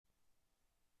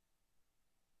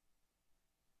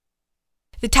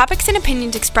The topics and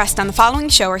opinions expressed on the following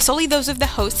show are solely those of the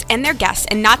hosts and their guests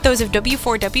and not those of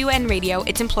W4WN Radio,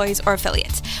 its employees, or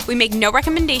affiliates. We make no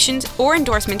recommendations or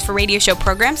endorsements for radio show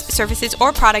programs, services,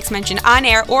 or products mentioned on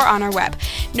air or on our web.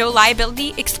 No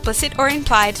liability, explicit or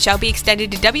implied, shall be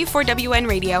extended to W4WN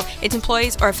Radio, its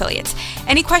employees, or affiliates.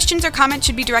 Any questions or comments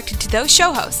should be directed to those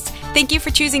show hosts. Thank you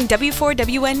for choosing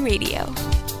W4WN Radio.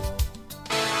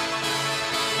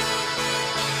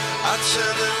 I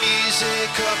turn the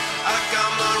music up, I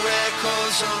got my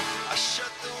records on, I shut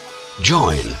the world.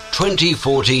 Join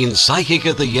 2014 Psychic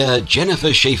of the Year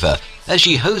Jennifer Schaefer as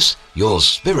she hosts your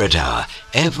Spirit Hour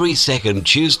every second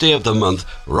Tuesday of the month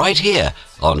right here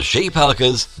on Shea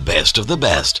Parker's Best of the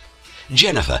Best.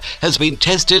 Jennifer has been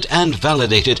tested and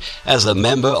validated as a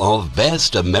member of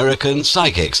Best American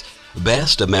Psychics,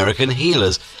 Best American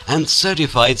Healers, and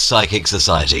Certified Psychic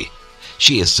Society.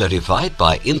 She is certified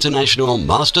by International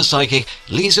Master Psychic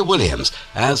Lisa Williams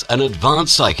as an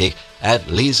Advanced Psychic at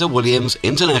Lisa Williams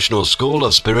International School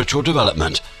of Spiritual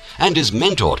Development and is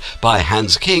mentored by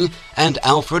Hans King and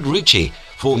Alfred Ricci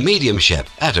for mediumship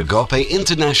at Agape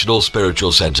International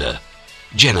Spiritual Center.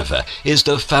 Jennifer is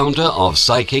the founder of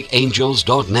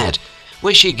PsychicAngels.net,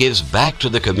 where she gives back to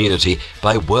the community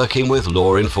by working with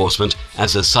law enforcement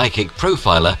as a psychic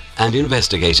profiler and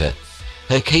investigator.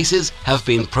 Her cases have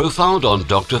been profiled on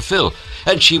Dr. Phil,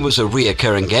 and she was a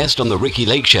reoccurring guest on The Ricky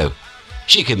Lake Show.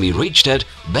 She can be reached at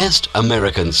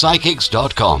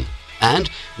bestamericanpsychics.com and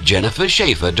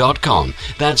jenniferschaefer.com.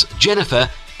 That's Jennifer,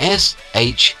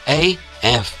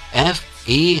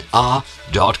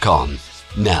 SHAFFER.com.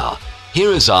 Now,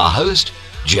 here is our host,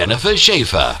 Jennifer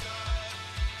Schaefer.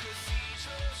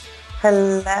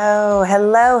 Hello,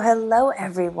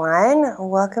 everyone.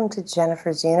 Welcome to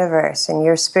Jennifer's Universe and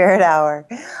your Spirit Hour.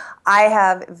 I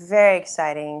have a very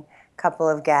exciting couple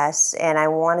of guests, and I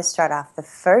want to start off the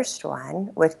first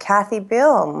one with Kathy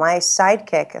Bill, my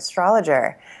sidekick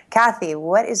astrologer. Kathy,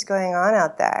 what is going on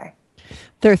out there?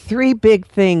 There are three big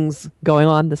things going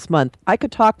on this month. I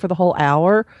could talk for the whole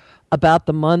hour about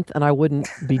the month and I wouldn't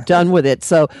be done with it.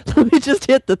 So let me just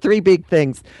hit the three big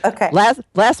things. Okay.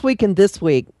 Last week and this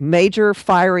week, major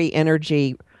fiery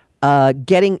energy,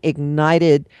 getting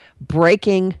ignited,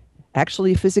 breaking,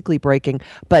 actually physically breaking,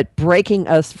 but breaking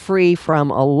us free from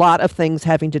a lot of things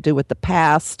having to do with the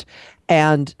past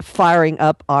and firing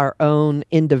up our own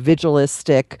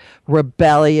individualistic,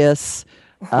 rebellious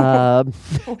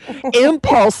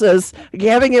impulses,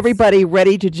 having everybody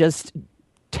ready to just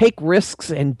take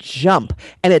risks and jump.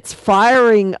 And it's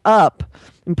firing up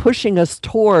and pushing us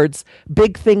towards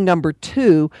big thing number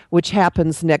 2, which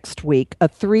happens next week. A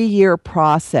 3-year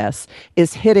process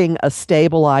is hitting a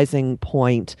stabilizing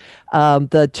point.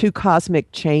 The 2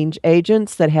 cosmic change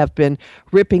agents that have been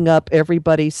ripping up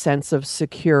everybody's sense of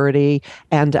security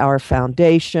and our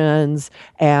foundations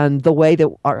and the way that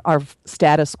our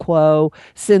status quo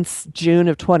since June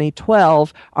of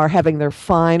 2012 are having their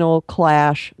final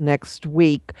clash next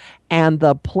week. And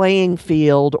the playing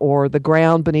field or the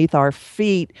ground beneath our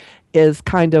feet is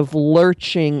kind of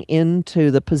lurching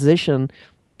into the position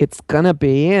it's going to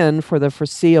be in for the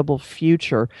foreseeable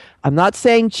future. I'm not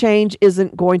saying change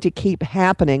isn't going to keep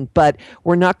happening, but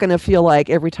we're not going to feel like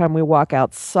every time we walk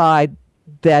outside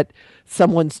that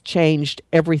someone's changed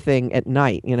everything at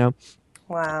night, you know?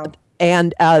 Wow.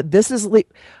 And this is...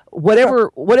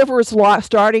 Whatever is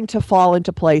starting to fall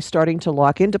into place, starting to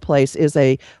lock into place, is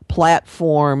a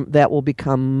platform that will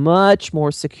become much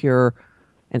more secure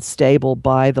and stable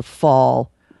by the fall.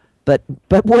 But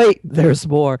wait, there's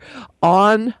more.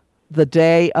 On the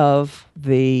day of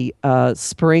the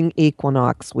spring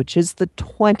equinox, which is the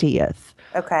 20th,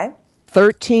 okay,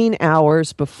 13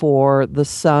 hours before the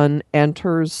sun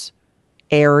enters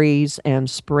Aries and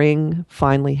spring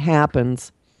finally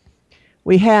happens,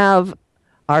 we have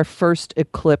our first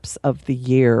eclipse of the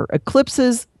year.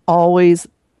 Eclipses always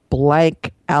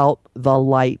blank out the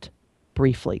light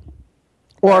briefly.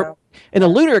 Or in a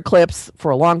lunar eclipse for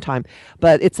a long time.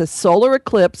 But it's a solar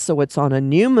eclipse, so it's on a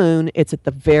new moon. It's at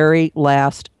the very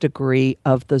last degree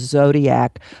of the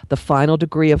zodiac, the final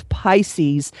degree of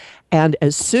Pisces. And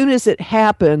as soon as it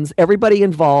happens, everybody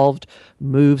involved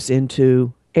moves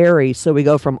into Aries. So we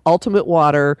go from ultimate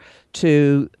water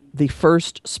to the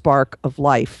first spark of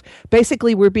life.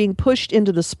 Basically, we're being pushed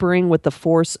into the spring with the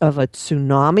force of a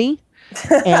tsunami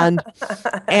and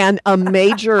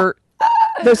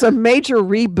there's a major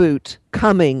reboot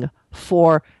coming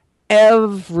for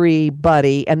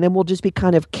everybody, and then we'll just be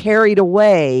kind of carried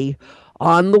away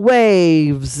on the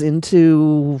waves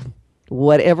into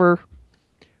whatever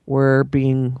we're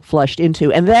being flushed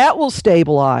into, and that will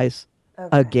stabilize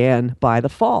again by the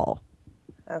fall.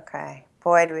 Okay.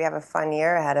 boy, do we have a fun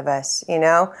year ahead of us, you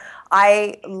know?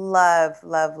 I love,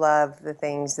 love, love the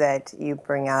things that you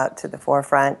bring out to the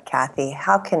forefront, Kathy.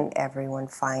 How can everyone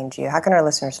find you? How can our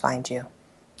listeners find you?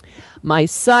 My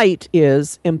site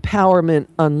is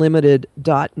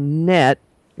empowermentunlimited.net,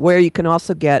 where you can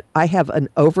also I have an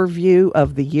overview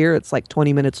of the year. It's like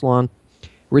 20 minutes long,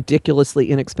 ridiculously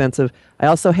inexpensive. I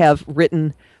also have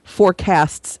written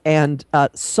forecasts and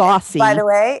saucy. By the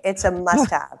way, it's a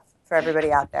must-have for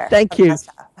everybody out there. Thank you.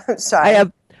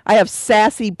 Sorry. I have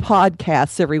sassy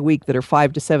podcasts every week that are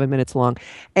 5 to 7 minutes long.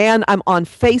 And I'm on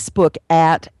Facebook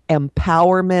at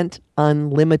Empowerment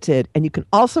Unlimited. And you can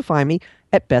also find me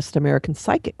at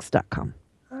bestamericanpsychics.com.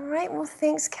 All right. Well,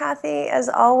 thanks, Kathy, as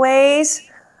always.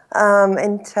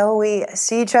 Until we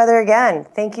see each other again.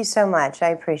 Thank you so much. I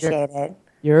appreciate it.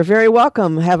 You're very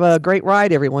welcome. Have a great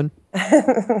ride, everyone.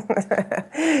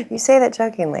 You say that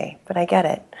jokingly, but I get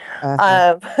it.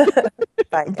 Bye,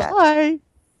 Kat. Bye.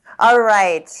 All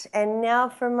right. And now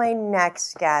for my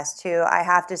next guest, who I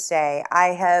have to say, I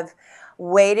have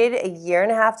waited a year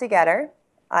and a half to get her.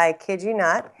 I kid you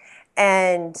not.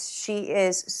 And she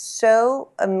is so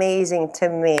amazing to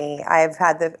me. I've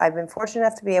been fortunate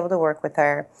enough to be able to work with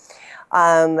her,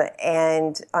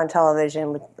 and on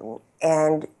television.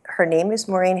 And her name is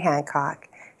Maureen Hancock.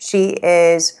 She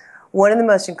is one of the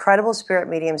most incredible spirit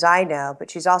mediums I know,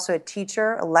 but she's also a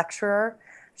teacher, a lecturer.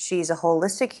 She's a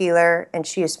holistic healer, and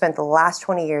she has spent the last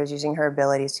 20 years using her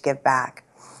abilities to give back.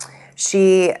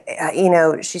 She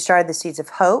started the Seeds of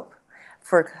Hope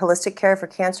for holistic care for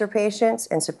cancer patients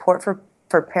and support for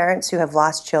parents who have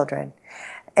lost children,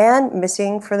 and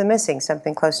Missing for the Missing,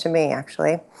 something close to me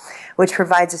actually, which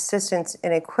provides assistance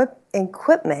and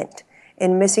equipment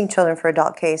in missing children for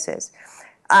adult cases.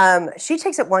 She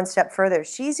takes it one step further.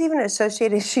 She's an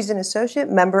associate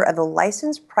member of the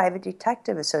Licensed Private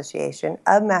Detective Association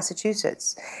of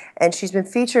Massachusetts. And she's been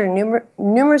featured in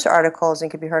numerous articles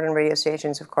and can be heard on radio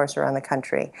stations, of course, around the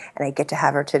country. And I get to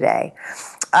have her today.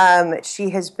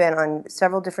 She has been on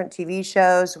several different TV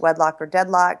shows, Wedlock or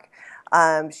Deadlock.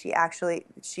 She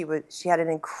had an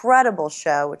incredible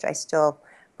show, which I still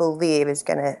believe is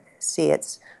going to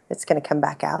it's going to come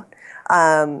back out.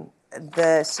 I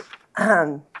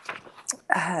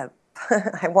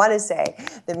want to say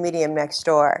the medium next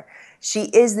door. She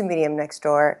is the medium next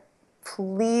door.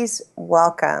 Please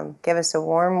give us a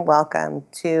warm welcome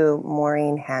to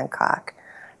Maureen Hancock.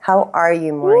 How are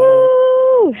you, Maureen?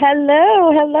 Woo!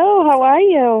 Hello, how are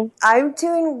you? I'm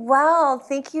doing well.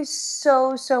 Thank you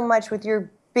so much with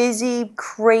your busy,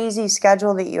 crazy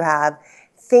schedule that you have.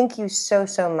 Thank you so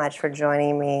much for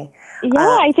joining me.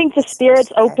 Yeah, I think the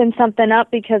spirits opened something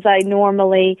up because I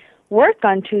normally work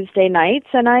on Tuesday nights,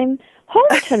 and I'm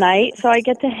home tonight, so I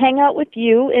get to hang out with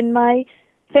you in my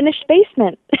finished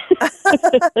basement.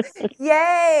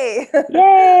 Yay!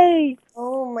 Yay!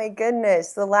 Oh, my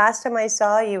goodness. The last time I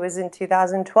saw you was in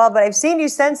 2012, but I've seen you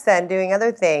since then doing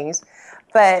other things.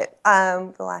 But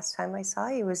the last time I saw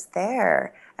you was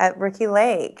there at Ricky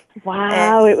Lake.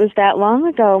 Wow, it was that long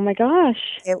ago. Oh, my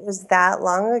gosh. It was that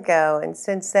long ago. And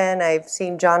since then, I've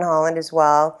seen John Holland as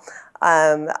well.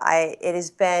 It has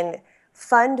been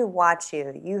fun to watch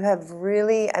you. You have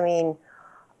really,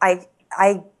 I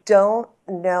don't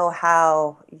know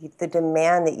how the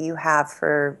demand that you have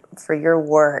for your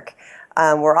work.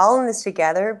 We're all in this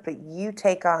together, but you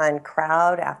take on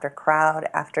crowd after crowd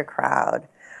after crowd.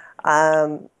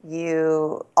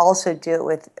 You also do it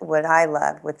with what I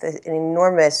love, with an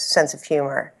enormous sense of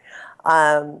humor.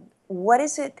 What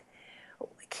is it?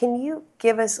 Can you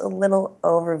give us a little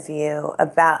overview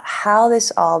about how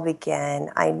this all began?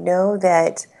 I know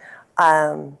that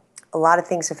a lot of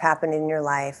things have happened in your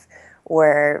life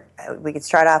where we could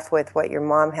start off with what your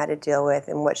mom had to deal with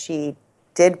and what she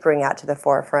did bring out to the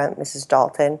forefront, Mrs.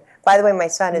 Dalton. By the way, my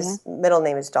son, his middle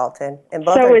name is Dalton. And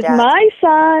so is my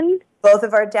son. Both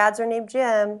of our dads are named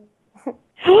Jim.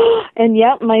 And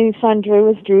yep, my son Drew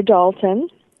is Drew Dalton.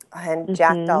 And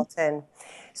Jack Dalton.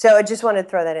 So I just wanted to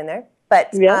throw that in there.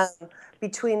 But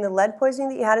between the lead poisoning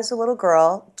that you had as a little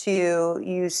girl, to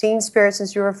you seeing spirits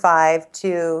since you were 5,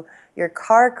 to your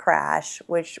car crash,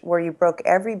 where you broke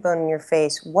every bone in your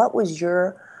face, what was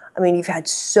you've had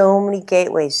so many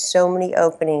gateways, so many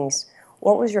openings.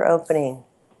 What was your opening?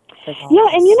 Yeah,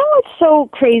 and you know what's so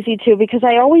crazy, too, because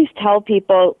I always tell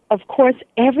people, of course,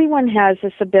 everyone has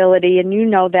this ability, and you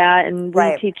know that, and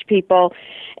we teach people.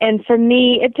 And for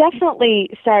me, it definitely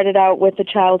started out with the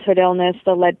childhood illness,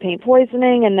 the lead paint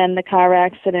poisoning, and then the car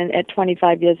accident at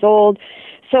 25 years old.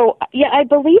 So, yeah, I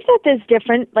believe that there's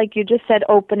different, like you just said,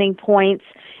 opening points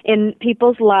in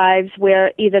people's lives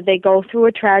where either they go through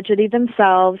a tragedy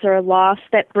themselves or a loss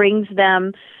that brings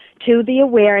them to the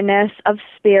awareness of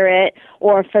spirit,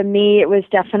 or for me, it was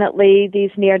definitely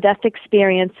these near-death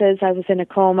experiences. I was in a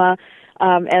coma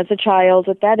as a child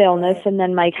with that illness, and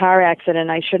then my car accident.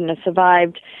 I shouldn't have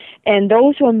survived. And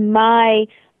those were my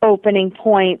opening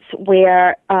points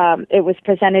where it was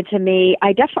presented to me.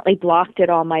 I definitely blocked it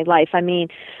all my life. I mean,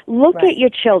 look at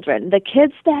your children, the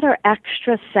kids that are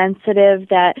extra sensitive,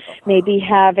 that maybe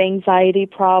have anxiety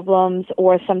problems,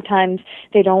 or sometimes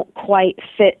they don't quite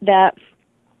fit that,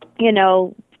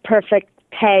 perfect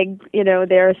peg,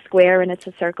 they're a square and it's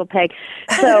a circle peg.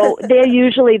 So they're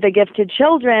usually the gifted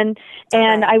children,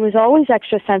 and I was always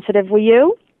extra sensitive. Were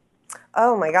you?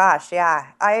 Oh my gosh, yeah.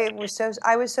 I was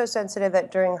so sensitive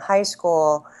that during high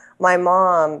school, my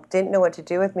mom didn't know what to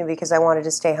do with me because I wanted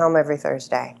to stay home every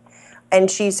Thursday.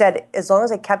 And she said, as long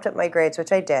as I kept up my grades,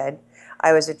 which I did,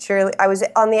 I was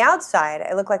on the outside,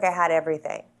 I looked like I had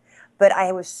everything. But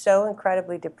I was so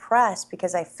incredibly depressed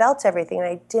because I felt everything and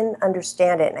I didn't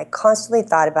understand it. And I constantly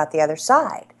thought about the other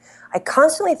side. I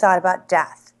constantly thought about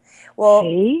death. Well,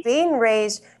 you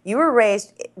were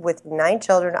raised with 9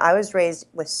 children. I was raised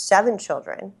with 7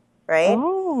 children, right?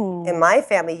 Oh. In my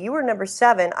family, you were number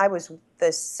 7. I was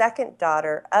the second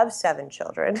daughter of 7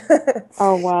 children.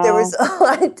 Oh, wow. There was a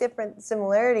lot of different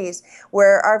similarities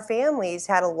where our families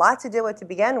had a lot to deal with to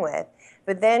begin with.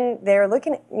 But then they were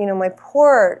looking at,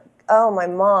 my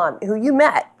mom, who you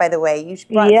met, by the way. You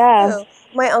brought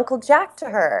my Uncle Jack to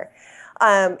her.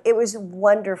 It was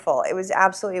wonderful. It was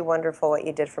absolutely wonderful what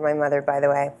you did for my mother, by the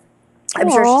way. I'm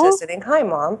sure she's listening. Hi,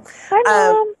 Mom. Hi,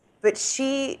 Mom. But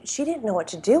she didn't know what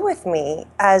to do with me.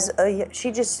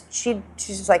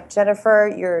 She's like,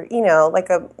 Jennifer, you're, like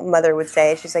a mother would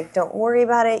say. She's like, don't worry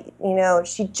about it.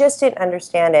 She just didn't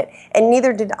understand it, and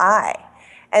neither did I.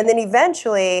 And then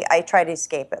eventually, I tried to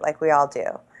escape it, like we all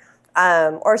do,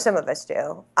 or some of us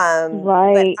do.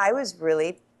 Right. But I was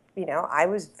really. I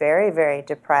was very, very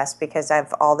depressed because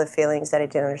of all the feelings that I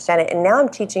didn't understand it. And now I'm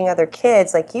teaching other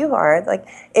kids like you are, like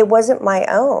it wasn't my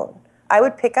own. I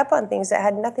would pick up on things that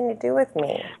had nothing to do with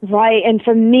me. Right. And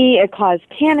for me, it caused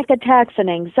panic attacks and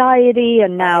anxiety.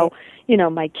 And now,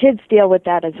 my kids deal with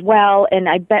that as well. And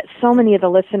I bet so many of the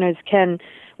listeners can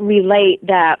relate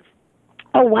that,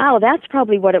 oh, wow, that's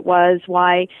probably what it was,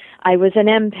 why I was an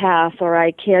empath, or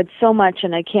I cared so much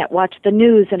and I can't watch the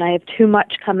news and I have too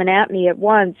much coming at me at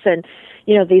once. And,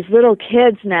 these little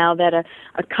kids now that are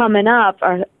coming up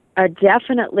are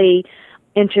definitely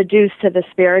introduced to the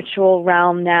spiritual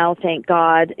realm now, thank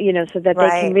God, so that they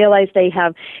can realize they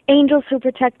have angels who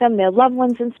protect them, their loved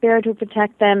ones in spirit who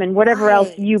protect them, and whatever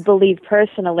else you believe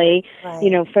personally.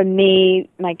 For me,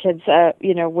 my kids,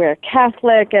 we're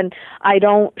Catholic, and I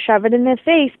don't shove it in their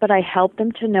face, but I help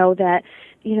them to know that,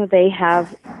 they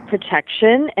have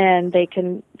protection and they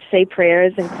can say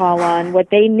prayers and call on what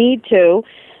they need to.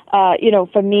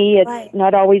 For me, it's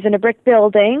not always in a brick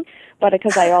building, but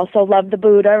because I also love the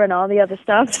Buddha and all the other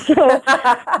stuff. So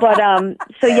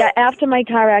after my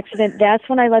car accident, that's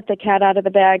when I let the cat out of the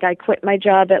bag. I quit my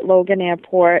job at Logan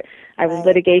Airport. I was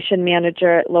litigation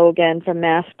manager at Logan from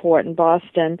Massport in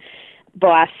Boston.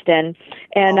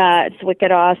 And it's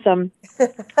wicked awesome.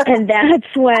 And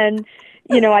that's when,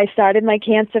 I started my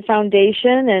cancer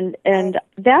foundation, and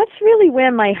that's really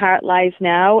where my heart lies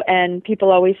now. And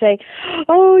people always say,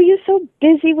 oh, you're so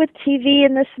busy with TV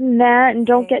and this and that, and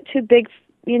don't get too big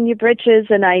in your britches,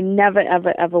 and I never,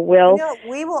 ever, ever will.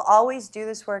 We will always do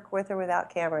this work with or without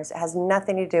cameras. It has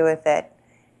nothing to do with it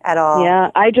at all.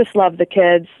 Yeah, I just love the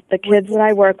kids. The kids that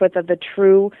I work with are the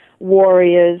true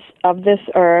warriors of this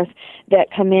earth that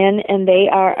come in, and they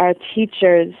are our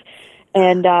teachers.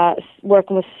 And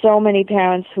working with so many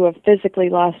parents who have physically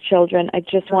lost children, I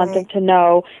just want them to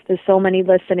know, there's so many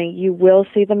listening, you will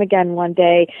see them again one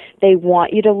day. They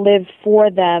want you to live for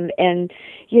them, and,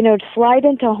 slide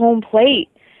into home plate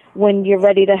when you're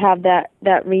ready to have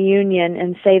that reunion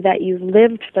and say that you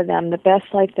lived for them the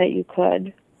best life that you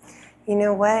could. You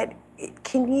know what?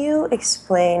 Can you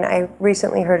explain, I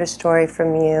recently heard a story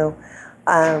from you,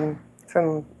 I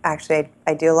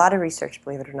do a lot of research,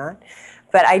 believe it or not.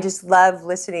 But I just love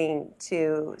listening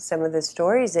to some of the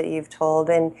stories that you've told.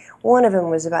 And one of them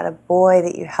was about a boy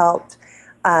that you helped.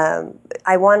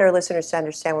 I want our listeners to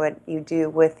understand what you do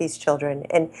with these children.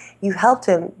 And you helped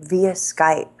him via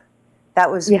Skype.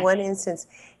 That was one instance.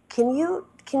 Can you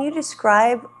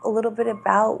describe a little bit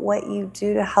about what you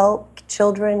do to help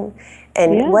children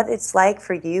and what it's like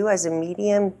for you as a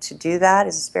medium to do that,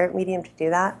 as a spirit medium to do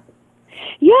that?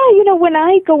 Yeah, when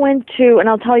I go into, and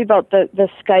I'll tell you about the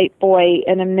Skype boy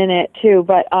in a minute too,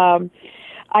 but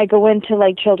I go into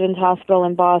like Children's Hospital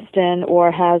in Boston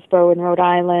or Hasbro in Rhode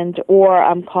Island, or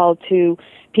I'm called to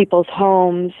people's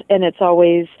homes, and it's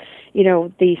always,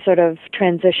 the sort of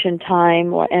transition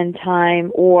time or end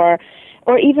time, or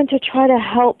even to try to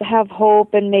help have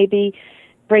hope and maybe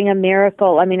bring a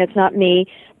miracle. I mean, it's not me,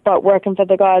 but working for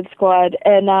the God Squad.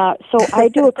 And so I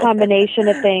do a combination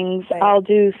of things. Right. I'll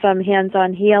do some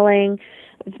hands-on healing.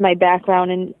 It's my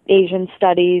background in Asian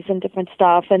studies and different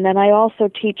stuff. And then I also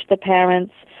teach the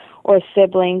parents or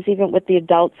siblings, even with the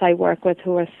adults I work with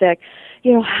who are sick,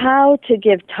 how to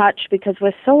give touch, because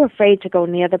we're so afraid to go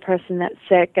near the person that's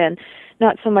sick, and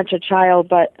not so much a child,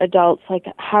 but adults, like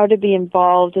how to be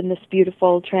involved in this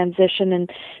beautiful transition.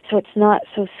 And so it's not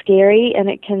so scary, and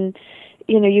it can,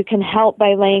 you can help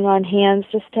by laying on hands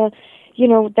just to,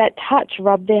 that touch,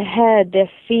 rub their head, their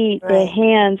feet, Right. their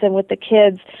hands. And with the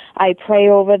kids, I pray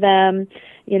over them.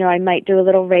 I might do a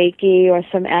little Reiki or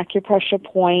some acupressure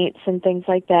points and things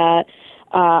like that.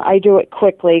 I do it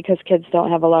quickly because kids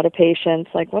don't have a lot of patience.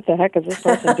 Like, what the heck is this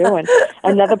person doing?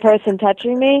 Another person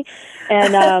touching me?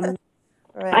 And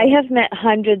Right. I have met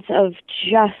hundreds of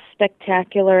just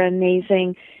spectacular,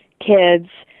 amazing kids,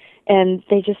 and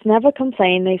they just never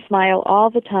complain. They smile all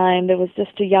the time. There was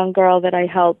just a young girl that I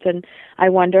helped, and I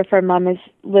wonder if her mom is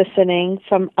listening,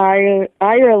 from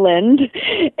Ireland,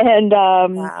 and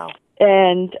Wow.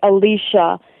 and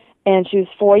Alicia, and she was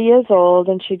 4 years old,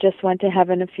 and she just went to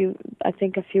heaven a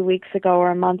few weeks ago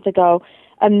or a month ago.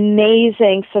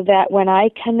 Amazing. So that when I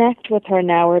connect with her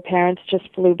now, her parents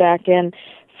just flew back in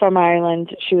from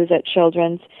Ireland. She was at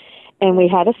Children's, and we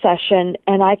had a session,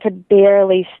 and I could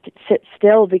barely sit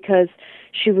still because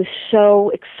she was so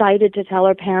excited to tell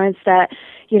her parents that,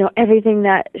 everything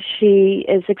that she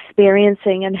is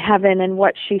experiencing in heaven and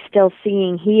what she's still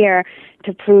seeing here,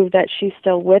 to prove that she's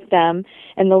still with them.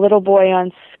 And the little boy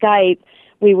on Skype,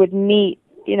 we would meet,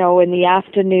 in the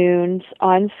afternoons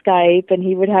on Skype, and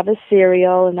he would have a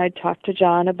cereal, and I'd talk to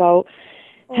John about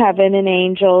heaven and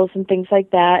angels and things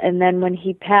like that. And then when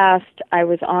he passed, I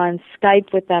was on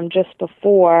Skype with them just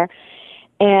before,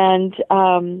 and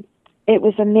it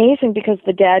was amazing because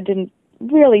the dad didn't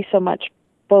really so much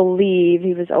believe.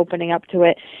 He was opening up to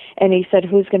it, and he said,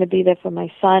 "Who's going to be there for my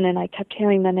son?" And I kept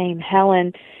hearing the name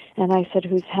Helen, and I said,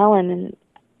 "Who's Helen?"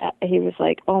 And he was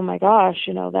like, "Oh my gosh,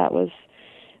 that was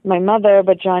my mother,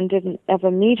 but John didn't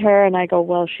ever meet her." And I go,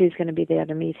 "Well, she's going to be there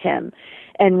to meet him."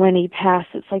 And when he passed,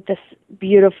 it's like this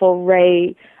beautiful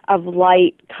ray of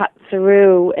light cut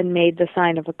through and made the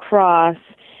sign of a cross,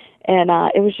 and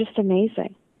it was just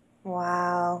amazing.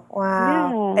 Wow.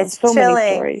 Wow. Yeah, It's so chilling.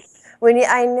 many stories.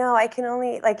 I know, I can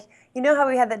only, how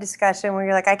we had that discussion where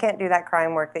you're like, I can't do that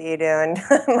crime work that you do, and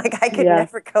I could Yeah.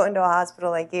 never go into a hospital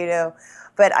like you do.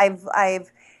 But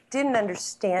I've didn't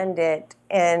understand it,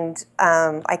 and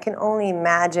I can only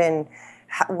imagine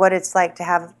what it's like to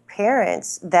have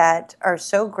parents that are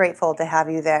so grateful to have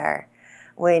you there,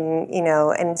 when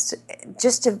and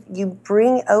just to you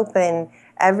bring open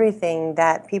everything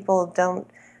that people don't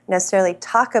necessarily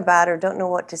talk about or don't know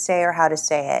what to say or how to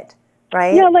say it,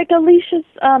 right? Yeah, like Alicia's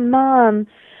mom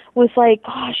was like,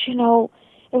 gosh,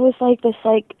 it was like this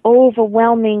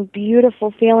overwhelming,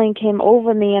 beautiful feeling came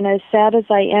over me, and as sad as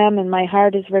I am and my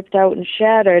heart is ripped out and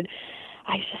shattered,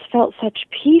 I just felt such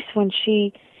peace when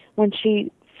she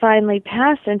finally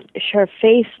passed, and her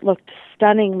face looked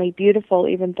stunningly beautiful,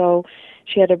 even though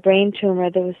she had a brain tumor.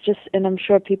 There was just, and I'm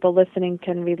sure people listening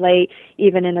can relate,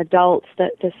 even in adults,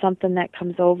 that there's something that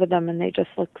comes over them, and they just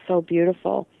look so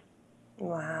beautiful.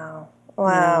 Wow.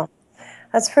 Wow. Yeah.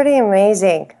 That's pretty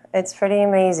amazing. It's pretty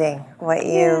amazing what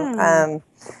you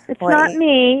it's not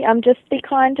me. I'm just the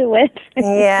conduit.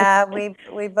 Yeah,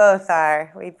 we both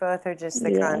are. We both are just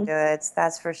the conduits,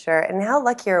 that's for sure. And how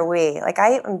lucky are we?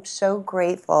 I am so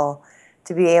grateful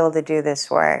to be able to do this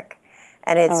work.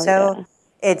 And it's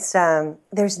it's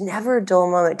there's never a dull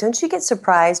moment. Don't you get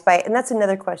surprised by, and that's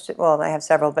another question, well, I have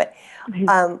several, but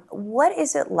what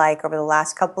is it like over the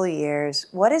last couple of years?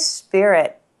 What has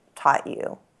Spirit taught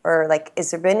you? Or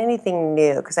has there been anything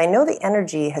new? Because I know the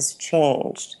energy has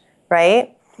changed,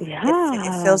 right? Yeah.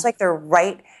 It feels like they're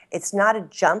right. It's not a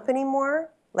jump anymore,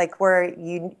 where it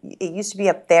used to be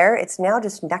up there. It's now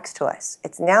just next to us.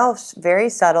 It's now very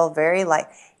subtle, very light.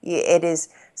 It is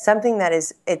something that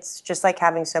it's just like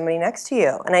having somebody next to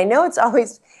you. And I know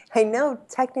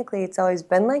technically it's always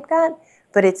been like that,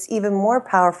 but it's even more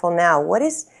powerful now. What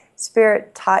has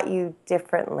Spirit taught you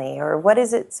differently? Or what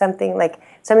is it, something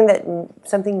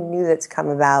new that's come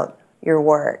about your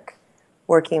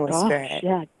working with Spirit?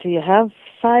 Yeah. Do you have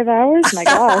 5 hours? My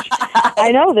gosh.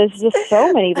 I know there's just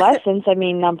so many lessons. I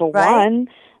mean, number one,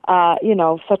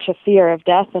 such a fear of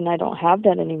death, and I don't have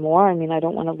that anymore. I mean, I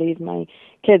don't want to leave my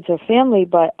kids or family,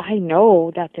 but I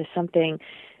know that there's something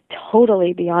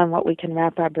totally beyond what we can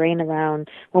wrap our brain around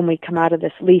when we come out of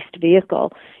this leased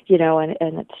vehicle, and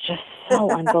it's just so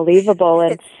unbelievable.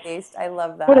 And it's leased. I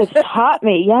love that. What it's taught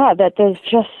me, that there's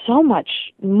just so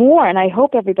much more, and I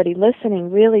hope everybody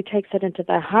listening really takes it into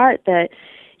their heart that,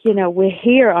 we're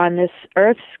here on this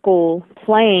earth school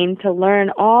plane to learn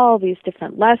all these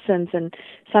different lessons, and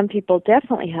some people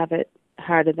definitely have it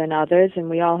harder than others, and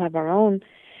we all have our own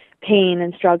pain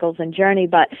and struggles and journey,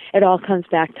 but it all comes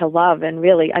back to love. And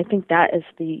really, I think that is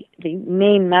the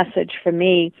main message for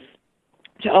me,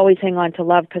 to always hang on to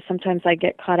love, because sometimes I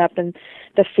get caught up in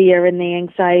the fear and the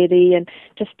anxiety and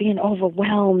just being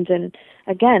overwhelmed. And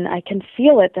again, I can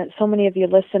feel it that so many of your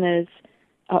listeners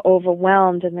are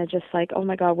overwhelmed, and they're just like, oh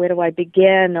my God, where do I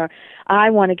begin? Or I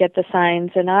want to get the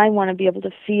signs and I want to be able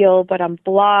to feel, but I'm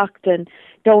blocked. And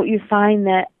don't you find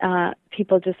that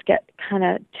people just get kind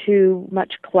of too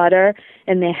much clutter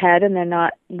in their head and they're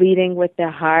not leading with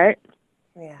their heart?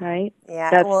 Yeah. Right? Yeah.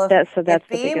 That's if the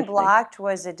being blocked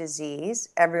was a disease,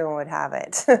 everyone would have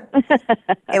it.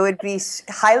 It would be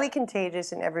highly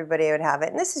contagious and everybody would have it.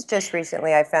 And this is just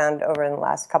recently, I found over in the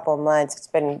last couple of months, it's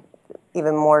been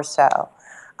even more so.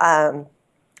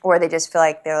 Where they just feel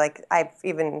like I've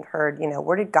even heard,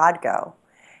 where did God go?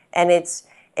 And it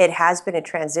has been a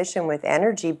transition with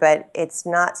energy, but it's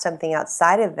not something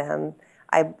outside of them.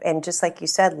 And just like you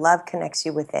said, love connects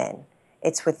you within.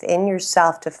 It's within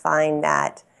yourself to find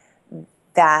that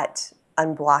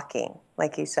unblocking,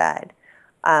 like you said.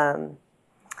 Don't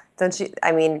you?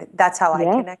 I mean, that's how I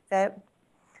connect it.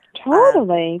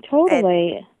 Totally.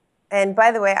 And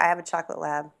by the way, I have a chocolate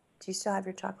lab. Do you still have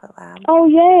your chocolate lab? Oh,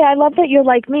 yay. I love that you're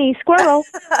like me. Squirrel.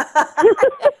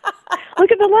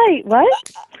 Look at the light.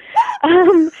 What?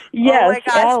 Yes, oh my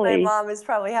gosh, Allie. My mom is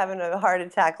probably having a heart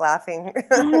attack laughing.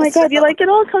 Oh my God, you're like, it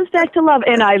all comes back to love.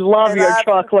 And I love your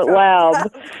chocolate lab. I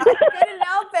couldn't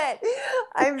help it.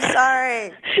 I'm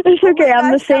sorry. It's okay.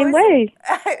 I'm the same way.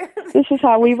 This is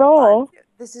how we roll.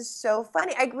 This is so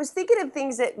funny. I was thinking of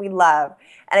things that we love,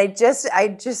 and I just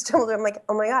told her, I'm like,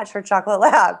 oh my gosh, her chocolate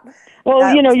lab.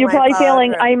 Well, you're probably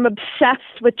feeling I'm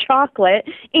obsessed with chocolate,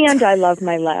 and I love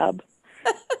my lab.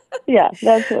 Yeah,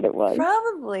 that's what it was.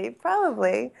 Probably.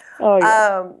 Oh,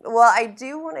 yeah. Well, I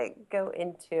do want to go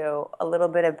into a little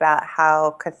bit about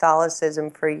how Catholicism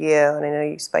for you, and I know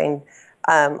you explained,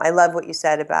 I love what you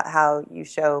said about how you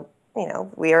show,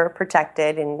 we are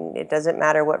protected, and it doesn't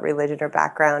matter what religion or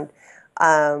background.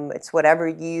 It's whatever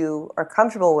you are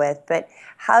comfortable with. But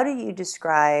how do you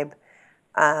describe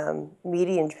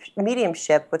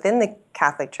mediumship within the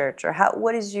Catholic Church, or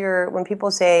what is when people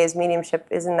say is mediumship,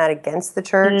 isn't that against the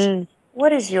Church?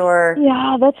 What is your?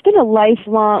 Yeah, that's been a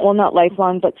lifelong, well, not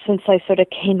lifelong, but since I sort of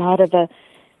came out of the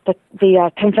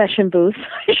confession booth,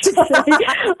 I should say.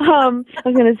 I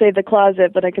was going to say the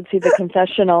closet, but I could see the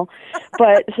confessional.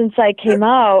 But since I came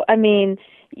out, I mean,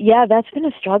 yeah, that's been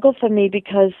a struggle for me,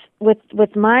 because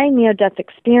with my near-death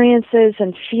experiences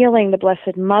and feeling the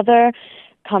Blessed Mother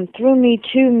come through me,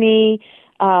 to me,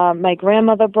 my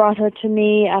grandmother brought her to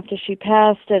me after she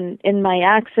passed, and in my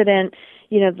accident,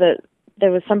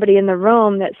 there was somebody in the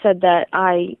room that said that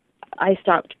I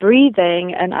stopped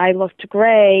breathing and I looked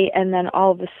gray, and then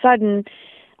all of a sudden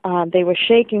they were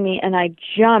shaking me and I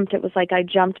jumped. It was like I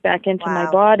jumped back into my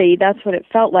body. That's what it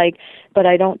felt like, but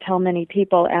I don't tell many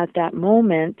people at that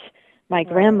moment. My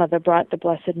grandmother brought the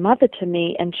Blessed Mother to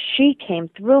me, and she came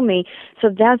through me. So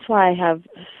that's why I have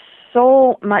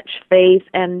so much faith.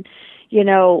 And,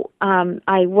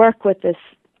 I work with this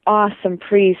awesome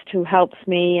priest who helps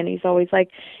me, and he's always like,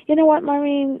 you know what,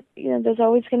 Maureen, there's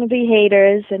always going to be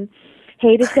haters, and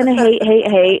hate is going to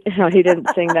hate. No, he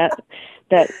didn't sing that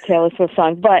Taylor Swift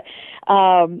song, but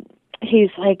he's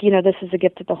like, this is a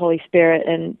gift of the Holy Spirit,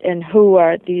 and who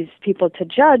are these people to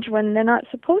judge when they're not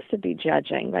supposed to be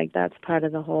judging? Like, that's part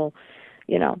of the whole,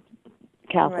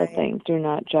 Catholic thing, do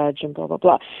not judge and blah, blah,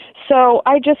 blah. So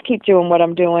I just keep doing what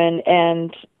I'm doing,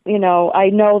 and, I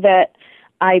know that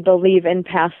I believe in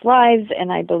past lives,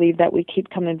 and I believe that we keep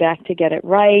coming back to get it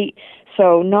right.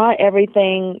 So not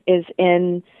everything is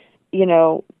in,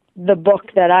 the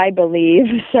book that I believe.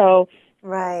 So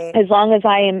as long as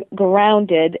I am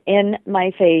grounded in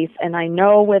my faith, and I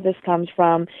know where this comes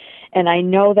from, and I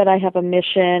know that I have a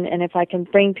mission, and if I can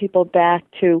bring people back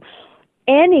to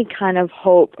any kind of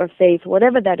hope or faith,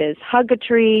 whatever that is, hug a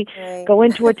tree, go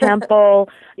into a temple,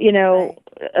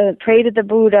 pray to the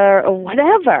Buddha or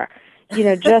whatever,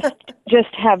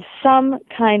 just have some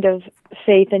kind of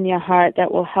faith in your heart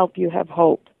that will help you have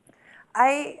hope.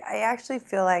 I actually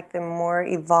feel like the more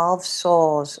evolved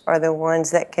souls are the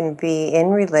ones that can be in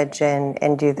religion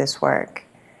and do this work,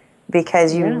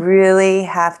 because you really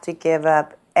have to give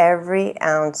up every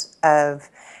ounce of,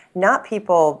 not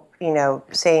people,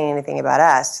 saying anything about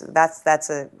us.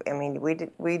 I mean,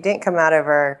 we didn't come out of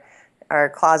our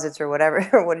closets or whatever.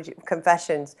 What did you,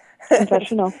 confessions?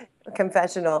 Confessional.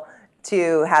 Confessional,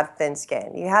 to have thin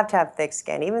skin. You have to have thick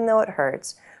skin, even though it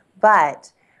hurts.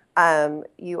 But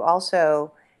you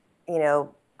also,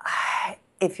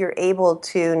 if you're able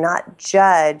to not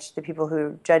judge the people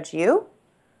who judge you,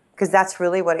 because that's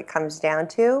really what it comes down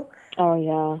to. Oh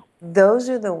yeah. Those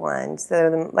are the ones that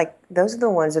are those are the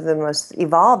ones that are the most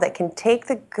evolved, that can take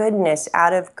the goodness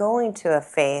out of going to a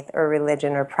faith or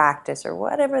religion or practice or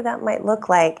whatever that might look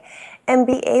like, and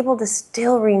be able to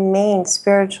still remain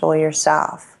spiritual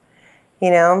yourself.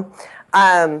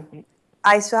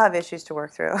 I still have issues to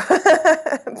work through.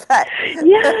 But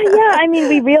yeah. I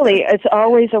mean, it's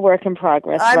always a work in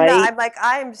progress, right?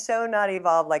 I'm so not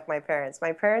evolved like my parents.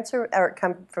 My parents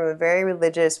come from a very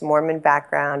religious Mormon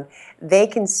background. They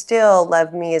can still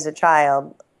love me as a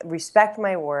child, respect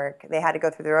my work. They had to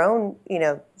go through their own,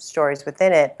 stories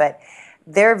within it, but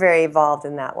they're very evolved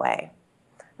in that way.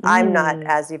 I'm not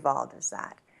as evolved as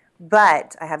that,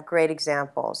 but I have great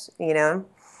examples,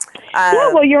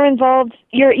 well, you're involved.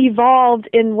 You're evolved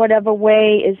in whatever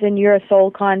way is in your soul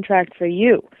contract for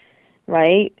you,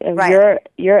 right? Right.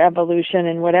 Your evolution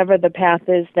and whatever the path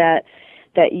is that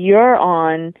you're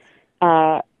on,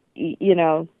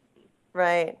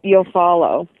 Right. you'll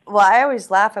follow. Well, I always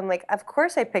laugh. I'm like, of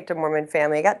course I picked a Mormon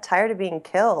family. I got tired of being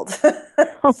killed.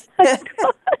 Oh my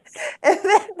God. And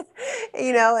then,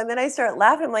 and then I start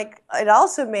laughing. I'm like, it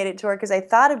also made it to where, because I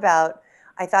thought about,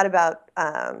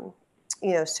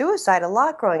 suicide a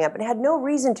lot growing up, and had no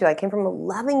reason to. I came from a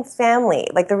loving family.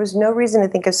 Like, there was no reason to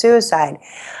think of suicide.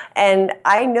 And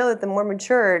I know that the Mormon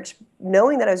Church,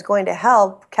 knowing that I was going to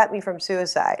hell, kept me from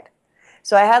suicide.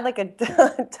 So I had like a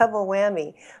double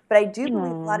whammy. But I do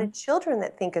believe a lot of children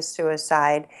that think of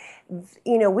suicide,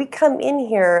 we come in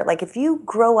here, like, if you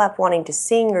grow up wanting to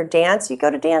sing or dance, you go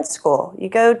to dance school. You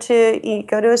go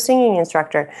to a singing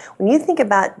instructor. When you think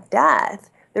about death,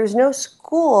 there's no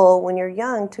school when you're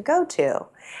young to go to.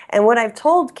 And what I've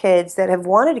told kids that have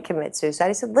wanted to commit suicide,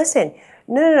 I said, listen,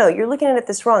 no, you're looking at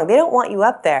this wrong. They don't want you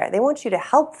up there. They want you to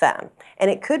help them.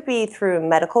 And it could be through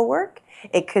medical work.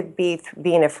 It could be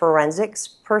being a forensics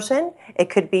person. It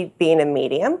could be being a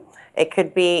medium. It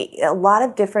could be a lot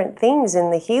of different things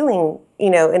in the healing,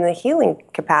 in the healing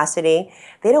capacity.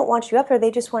 They don't want you up there.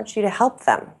 They just want you to help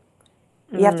them.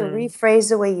 You have to rephrase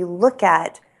the way you look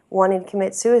at wanting to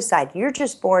commit suicide. You're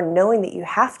just born knowing that you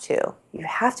have to. You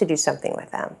have to do something with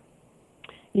them.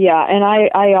 Yeah, and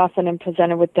I often am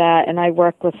presented with that, and I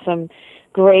work with some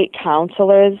great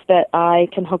counselors that I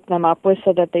can hook them up with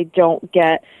so that they don't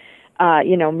get,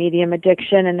 medium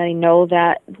addiction, and they know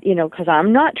that, because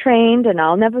I'm not trained, and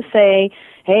I'll never say,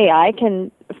 hey, I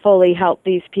can fully help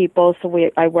these people, so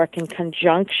I work in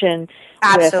conjunction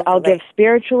with, I'll give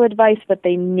spiritual advice, but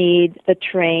they need the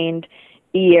trained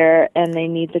ear and they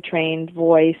need the trained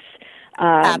voice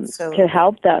to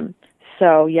help them.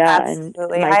 So and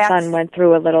my son went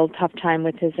through a little tough time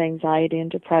with his anxiety and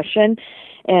depression,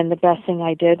 and the best thing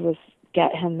I did was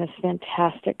get him this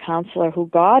fantastic counselor who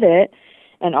got it.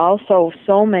 And also,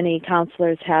 so many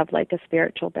counselors have like a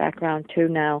spiritual background too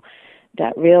now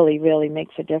that really, really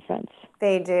makes a difference.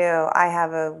 They do. I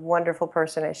have a wonderful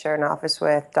person I share an office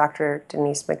with, Dr.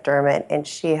 Denise McDermott, and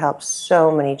she helps so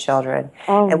many children.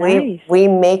 Oh, and nice. we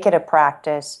make it a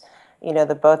practice,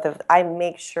 I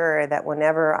make sure that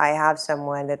whenever I have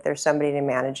someone, that there's somebody to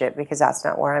manage it, because that's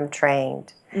not where I'm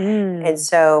trained. And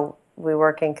so we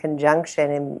work in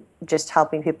conjunction and just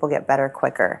helping people get better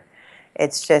quicker.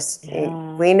 It's just,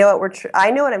 we know what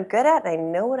I know what I'm good at, and I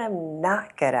know what I'm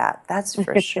not good at. That's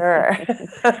for sure.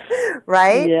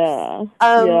 Right? Yeah.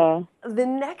 The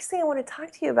next thing I want to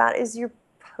talk to you about is your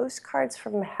postcards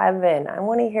from heaven. I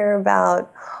want to hear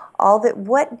about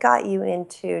what got you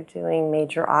into doing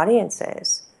major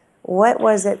audiences? What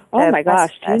was it? Oh my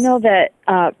gosh. Do you know that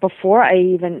before I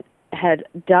even had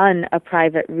done a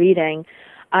private reading,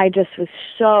 I just was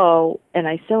so, and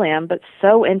I still am, but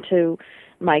so into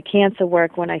my cancer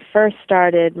work when I first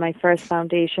started my first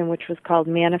foundation, which was called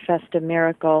Manifest a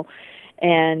Miracle,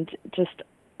 and just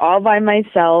all by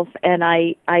myself, and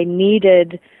I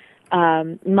needed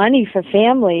money for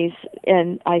families,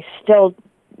 and I still,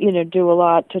 do a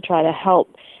lot to try to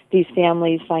help these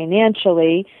families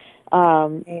financially,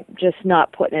 just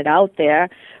not putting it out there.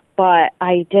 But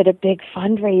I did a big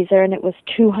fundraiser, and it was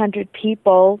 200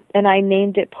 people, and I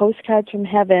named it Postcards from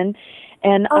Heaven.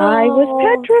 And I was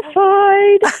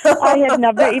petrified. I had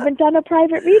never even done a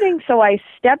private reading, so I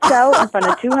stepped out in front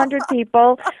of 200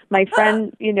 people. My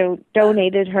friend,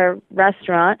 donated her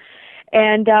restaurant,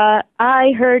 and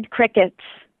I heard crickets.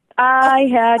 I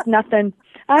had nothing.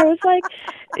 I was like,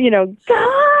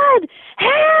 God,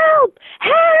 help,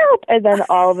 help. And then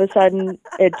all of a sudden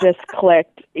it just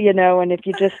clicked, and if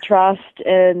you just trust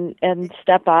and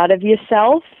step out of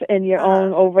yourself and your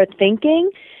own overthinking,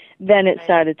 then it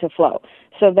started to flow.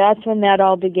 So that's when that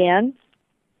all began.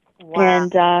 Wow.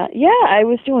 And, I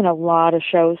was doing a lot of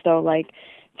shows, though, like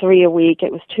 3 a week.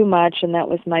 It was too much, and that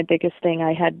was my biggest thing.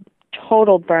 I had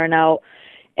total burnout,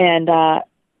 and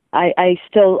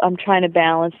I'm trying to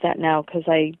balance that now because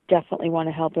I definitely want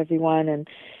to help everyone, and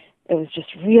it was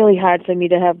just really hard for me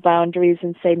to have boundaries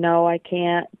and say, no, I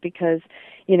can't, because,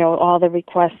 all the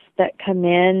requests that come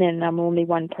in, and I'm only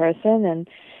one person, and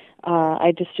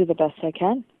I just do the best I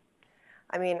can.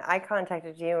 I mean, I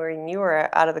contacted you when you were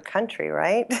out of the country,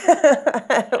 right?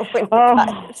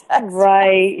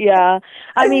 Right, yeah.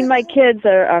 I mean, my kids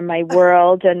are my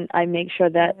world, and I make sure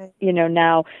that,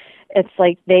 now it's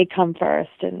like they come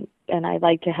first, and I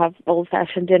like to have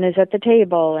old-fashioned dinners at the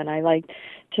table, and I like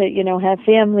to, have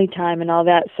family time and all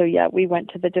that. So, yeah, we went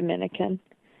to the Dominican.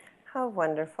 How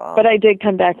wonderful. But I did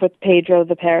come back with Pedro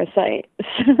the parasite.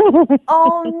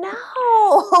 Oh,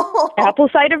 no. Apple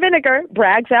cider vinegar,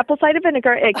 Bragg's apple cider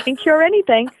vinegar. It can cure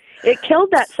anything. It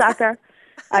killed that sucker.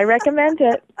 I recommend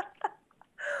it.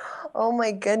 Oh,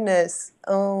 my goodness.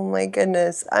 Oh, my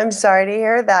goodness. I'm sorry to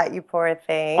hear that, you poor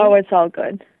thing. Oh, it's all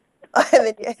good.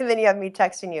 And then you have me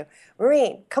texting you,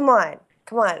 Maureen, come on.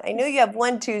 I know you have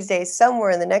one Tuesday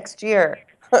somewhere in the next year.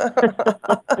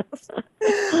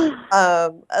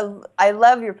 I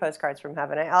love your postcards from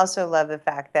heaven. I also love the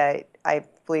fact that I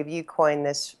believe you coined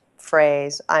this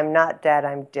phrase, I'm not dead,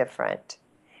 I'm different.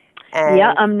 And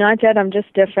yeah, I'm not dead, I'm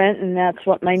just different, and that's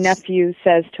what my nephew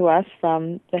says to us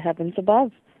from the heavens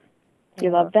above. Do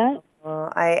you love that? Oh,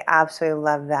 I absolutely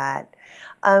love that.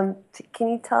 Can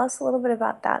you tell us a little bit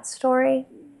about that story?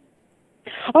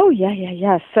 Oh,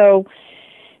 yeah. So,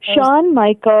 Sean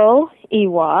Michael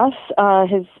Ewas,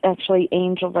 his actually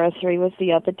angelversary was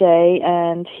the other day,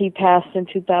 and he passed in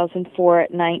 2004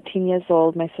 at 19 years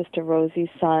old, my sister Rosie's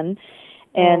son,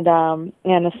 and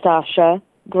Anastasia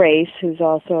Grace, who's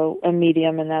also a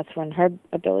medium, and that's when her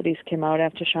abilities came out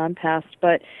after Sean passed.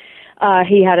 But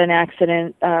he had an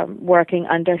accident working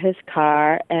under his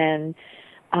car, and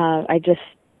I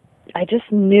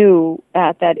just knew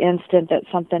at that instant that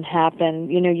something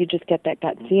happened. You just get that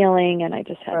gut feeling, and I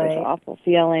just had this awful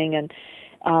feeling.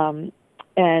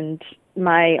 And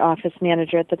my office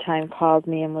manager at the time called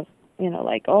me and was,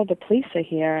 like, oh, the police are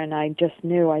here. And I just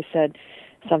knew. I said,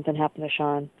 something happened to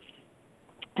Sean.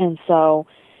 And so,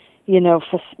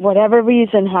 for whatever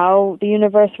reason, how the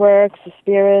universe works, the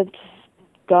spirits,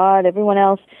 God, everyone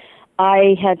else,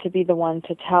 I had to be the one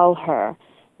to tell her,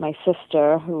 my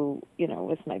sister, who,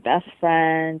 was my best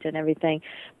friend and everything.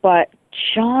 But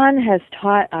Sean has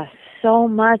taught us so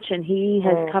much, and he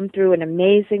has come through in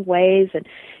amazing ways, and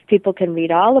people can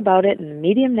read all about it in The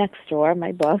Medium Next Door,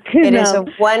 my book. It is a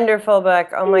wonderful book.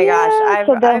 Oh, my gosh.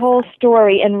 So the whole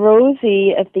story. And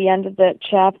Rosie, at the end of the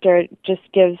chapter,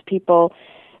 just gives people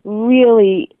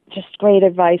really just great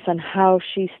advice on how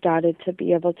she started to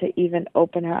be able to even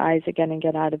open her eyes again and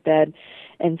get out of bed.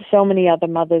 And so many other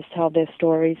mothers tell their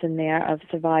stories in there of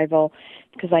survival,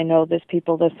 because I know there's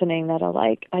people listening that are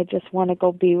like, I just want to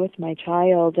go be with my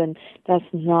child, and that's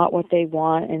not what they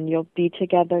want, and you'll be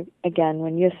together again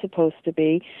when you're supposed to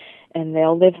be, and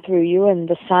they'll live through you, and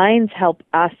the signs help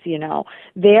us,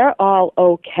 They're all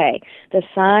okay. The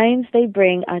signs they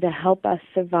bring are to help us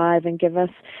survive and give us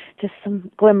just some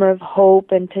glimmer of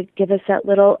hope, and to give us that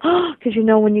little, because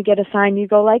when you get a sign, you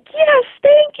go like, yes,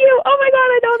 thank you, oh my God,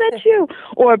 I know that's you.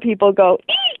 Or people go,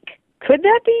 eek, could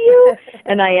that be you?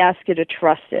 And I ask you to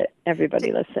trust it,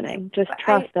 everybody listening. Just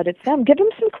trust that it's them. Give them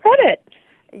some credit.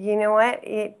 You know what?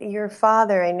 Your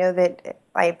father, I know that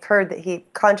I've heard that he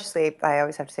consciously, I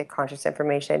always have to say conscious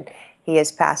information, he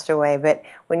has passed away. But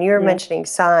when you were mentioning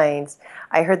signs,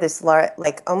 I heard this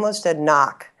like almost a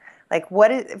knock. Like,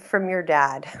 what is from your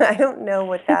dad? I don't know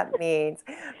what that means,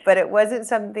 but it wasn't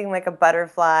something like a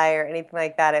butterfly or anything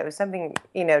like that. It was something,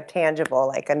 tangible,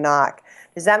 like a knock.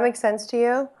 Does that make sense to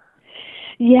you?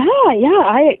 Yeah.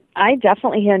 I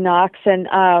definitely hear knocks, and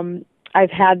I've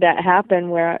had that happen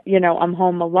where, I'm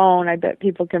home alone. I bet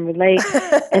people can relate,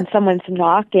 and someone's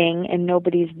knocking and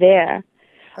nobody's there.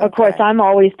 Okay. Of course, I'm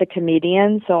always the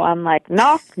comedian, so I'm like,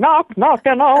 knock, knock,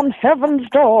 knocking on heaven's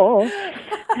door.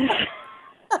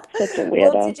 Such a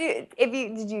weirdo. Well,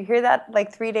 did you hear that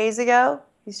like 3 days ago?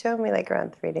 He showed me like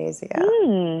around 3 days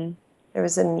ago. There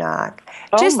was a knock.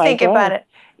 Oh, just my think God. about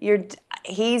it.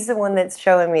 He's the one that's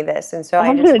showing me this, and so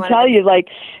I'm going to tell you, like,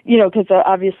 because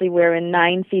obviously we're in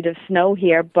 9 feet of snow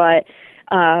here, but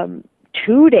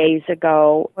 2 days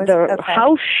ago the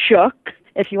house shook.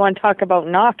 If you want to talk about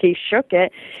knock, he shook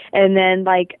it, and then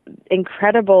like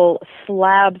incredible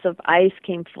slabs of ice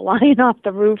came flying off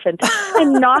the roof and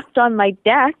knocked on my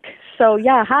deck. So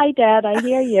yeah, hi Dad, I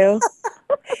hear you.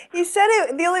 He said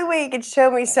it. The only way he could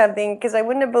show me something, because I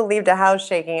wouldn't have believed a house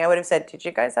shaking. I would have said, "Did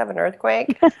you guys have an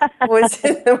earthquake?" was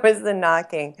the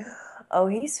knocking? Oh,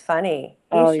 he's funny.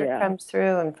 He comes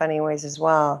through in funny ways as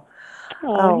well.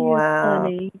 Oh wow,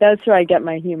 funny. That's where I get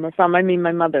my humor from. I mean,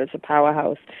 my mother's a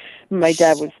powerhouse. My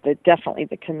dad was definitely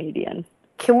the comedian.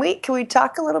 Can we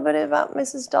talk a little bit about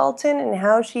Mrs. Dalton and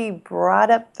how she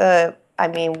brought up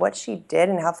what she did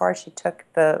and how far she took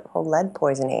the whole lead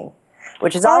poisoning,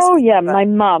 which is awesome. Oh yeah, my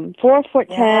mom,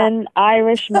 4'10",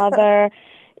 Irish mother,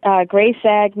 Grace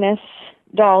Agnes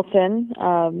Dalton,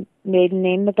 maiden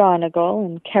name McGonigal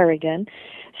and Kerrigan.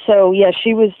 So yeah,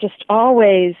 she was just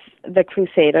always the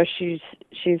crusader. She's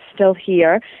still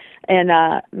here, and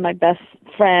my best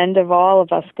friend of all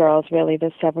of us girls, really.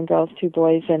 There's 7 girls, 2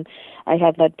 boys, and I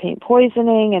had lead paint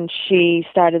poisoning, and she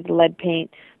started the Lead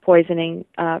Paint Poisoning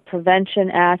Prevention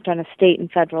Act on a state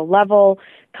and federal level,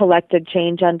 collected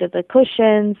change under the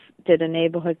cushions, did a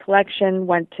neighborhood collection,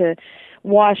 went to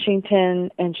Washington,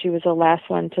 and she was the last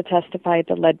one to testify at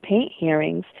the lead paint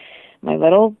hearings. My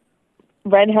little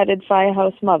redheaded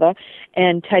firehouse mother,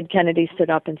 and Ted Kennedy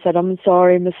stood up and said, "I'm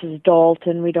sorry, Mrs.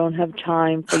 Dalton, we don't have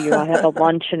time for you. I have a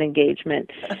luncheon engagement."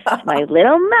 My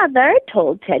little mother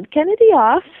told Ted Kennedy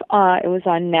off. It was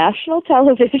on national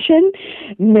television.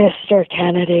 "Mr.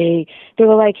 Kennedy." They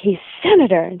were like, "He's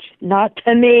senator." And she, "Not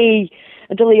to me,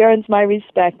 until he earns my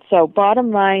respect." So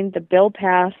bottom line, the bill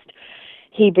passed.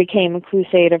 He became a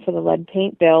crusader for the lead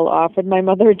paint bill, offered my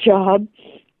mother a job.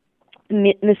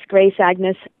 Miss Grace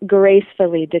Agnes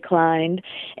gracefully declined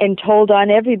and told on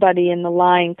everybody in the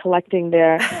line collecting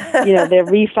their, their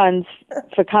refunds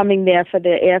for coming there for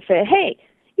their airfare, "Hey,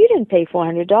 you didn't pay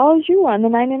 $400. You were on the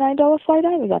 $99 flight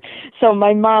I was on." So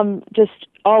my mom just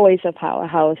always a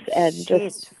powerhouse and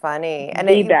she's funny. And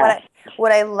best.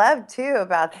 What I love too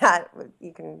about that,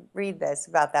 you can read this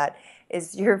about that,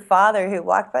 is your father who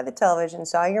walked by the television,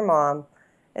 saw your mom,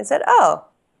 and said, "Oh,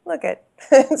 look at."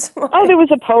 There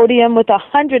was a podium with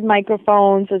 100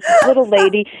 microphones, this little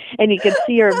lady, and you could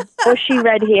see her bushy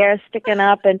red hair sticking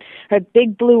up and her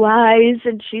big blue eyes,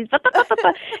 and she's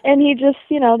and he just,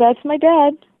 that's my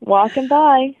dad walking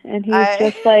by, and he's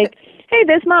just like, "Hey,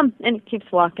 there's Mom," and he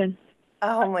keeps walking.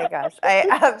 Oh my gosh, I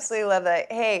absolutely love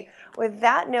that. Hey, with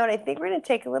that note, I think we're going to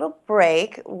take a little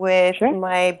break with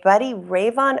my buddy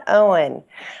Rayvon Owen.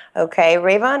 Okay,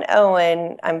 Rayvon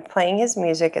Owen, I'm playing his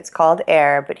music. It's called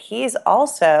Air, but he's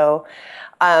also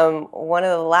one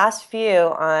of the last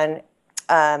few on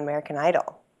American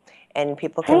Idol. And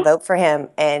people can vote for him.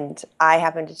 And I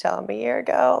happened to tell him a year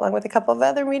ago, along with a couple of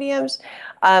other mediums,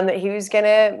 that he was going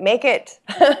to make it.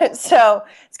 So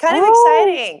it's kind of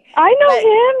exciting. I know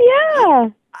him,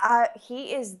 yeah.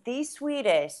 He is the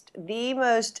sweetest, the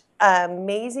most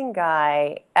amazing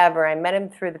guy ever. I met him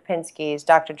through the Pinskys,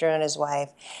 Dr. Drew and his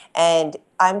wife. And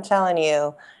I'm telling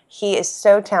you, he is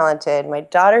so talented. My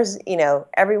daughters,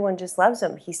 everyone just loves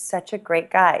him. He's such a great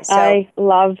guy. So I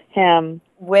love him.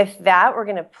 With that, we're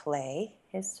going to play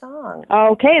his song.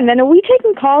 Okay, and then are we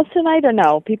taking calls tonight or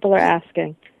no? People are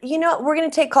asking. You know what? We're going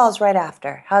to take calls right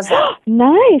after. How's that?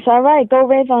 Nice. All right. Go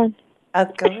Rayvon.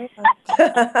 Go Rayvon.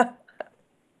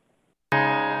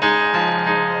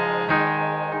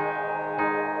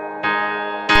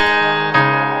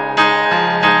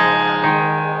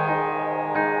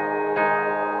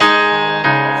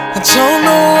 I don't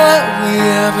know what we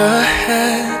ever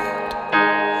had.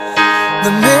 The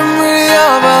memory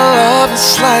of our love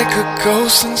is like a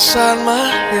ghost inside my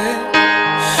head.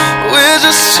 We're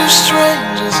just two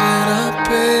strangers in a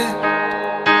bed.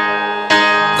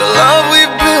 The love we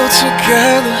built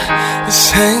together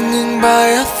is hanging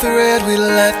by a thread. We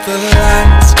let the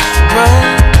lights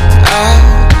burn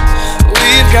out.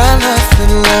 We've got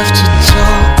nothing left to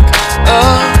talk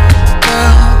about.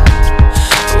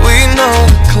 We know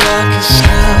the clock is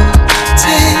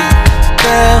counting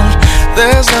down.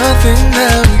 There's nothing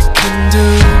that we can do.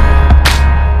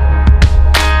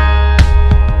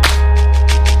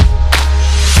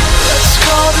 Let's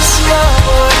call this love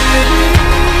what it is.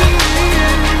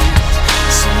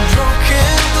 Some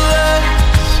broken glass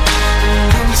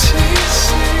and empty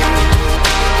seas.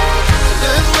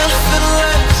 There's nothing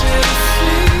left in the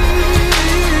fears.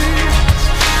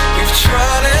 We've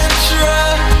tried and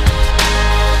tried.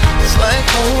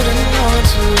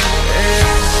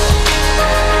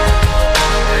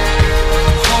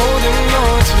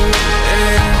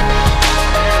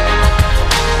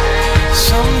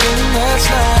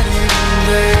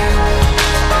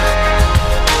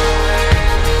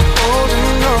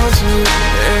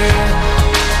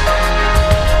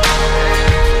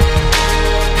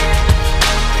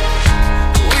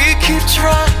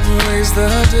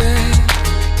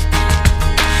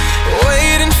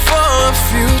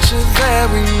 that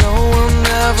we know we'll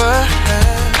never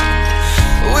have.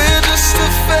 We're just a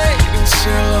fading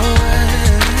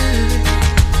silhouette.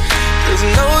 There's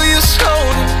no use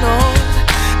holding on.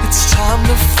 It's time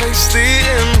to face the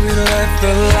end. We let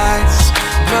the lights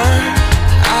burn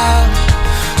out.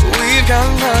 We've got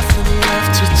nothing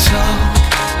left to talk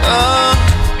about.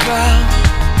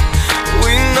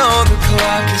 We know the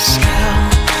clock is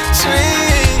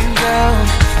counting down.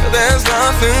 There's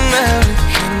nothing that we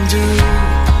can do.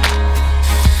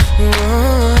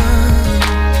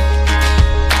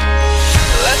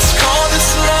 Let's call this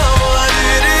love what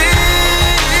it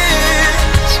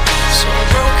is. Some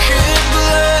broken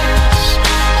glass,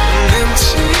 an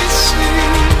empty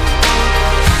sea.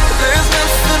 There's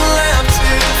nothing left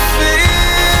to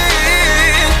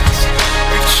fix.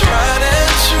 We've tried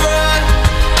and tried.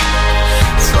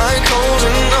 It's like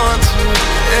holding on to the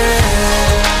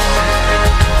air.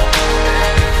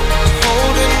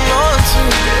 Holding on to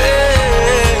the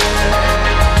air.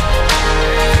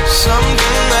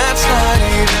 Something that's not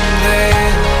even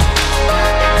there.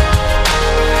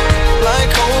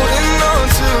 Like holding on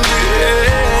to the air.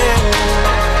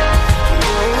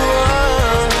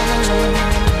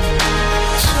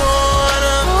 Torn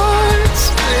hearts,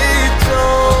 they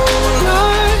don't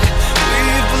lie. We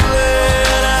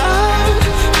bled out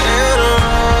and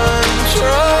run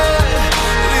dry.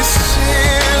 These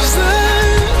tears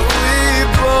that we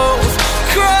both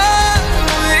cry,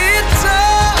 we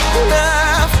don't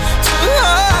have to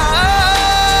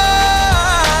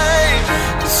hide.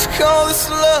 Let's call this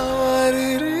love what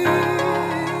it is.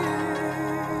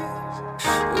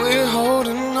 We're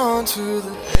holding on to the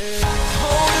air.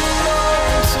 Holding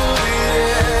on to the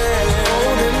air.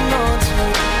 Holding on to the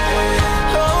air.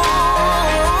 Oh,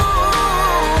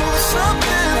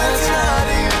 something that's not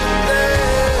even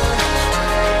there.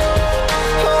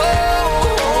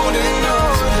 Oh, holding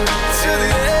on to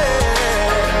the air.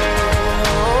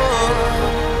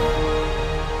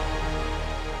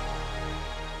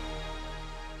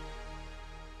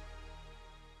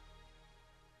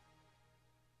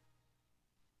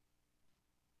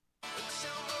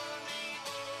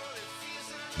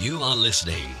 You are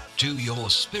listening to your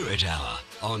Spirit Hour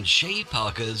on Shay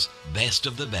Parker's Best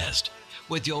of the Best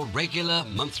with your regular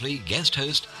monthly guest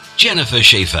host, Jennifer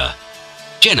Schaefer.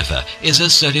 Jennifer is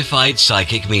a certified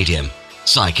psychic medium,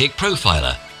 psychic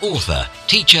profiler, author,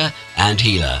 teacher, and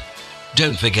healer.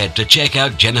 Don't forget to check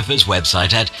out Jennifer's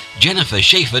website at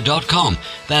jenniferschaefer.com.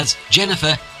 That's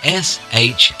Jennifer,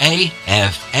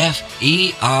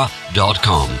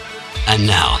 SHAFFER.com. And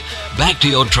now, back to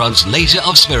your translator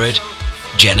of spirit,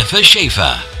 Jennifer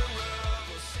Schaefer.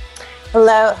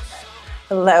 Hello.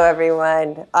 Hello,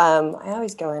 everyone. I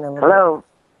always go in a little... Hello.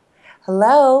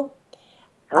 Hello.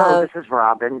 Hello, this is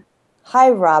Robin.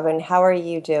 Hi, Robin. How are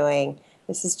you doing?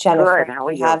 This is Jennifer. Good. How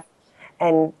are you?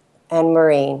 And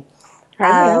Maureen.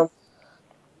 Hi.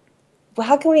 Well,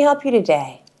 how can we help you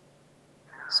today,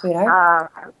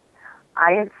 sweetheart?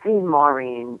 I had seen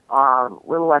Maureen a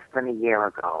little less than a year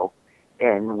ago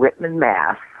in Whitman,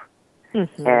 Mass.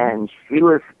 Mm-hmm. And she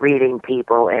was reading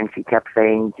people, and she kept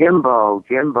saying, Jimbo,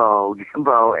 Jimbo,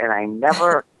 Jimbo, and I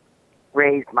never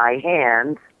raised my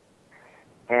hand.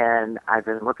 And I've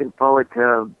been looking forward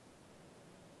to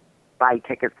buy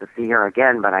tickets to see her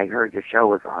again, but I heard your show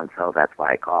was on, so that's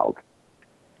why I called.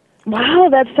 Wow,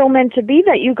 that's so meant to be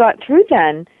that you got through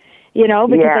then. You know,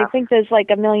 because I think there's like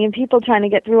a million people trying to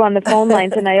get through on the phone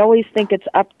lines, and I always think it's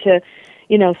up to,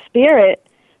 Spirit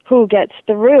who gets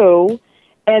through.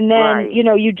 And then,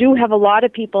 you do have a lot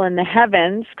of people in the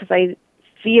heavens, because I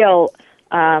feel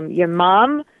your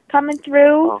mom coming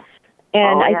through.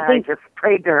 And I think I just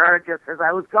prayed to her just as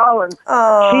I was going.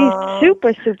 She's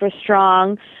super, super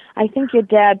strong. I think your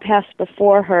dad passed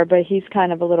before her, but he's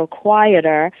kind of a little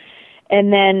quieter.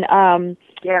 And then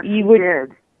yes, you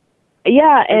did.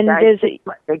 Yeah, and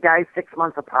they died 6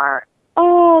 months apart.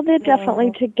 Oh, they're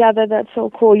definitely together. That's so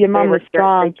cool. Your mom was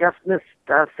strong. They just missed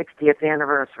 60th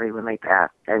anniversary when they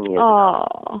passed 10 years ago.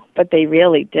 Oh, but they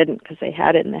really didn't, because they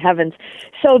had it in the heavens.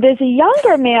 So there's a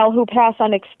younger male who passed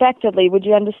unexpectedly. Would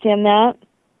you understand that?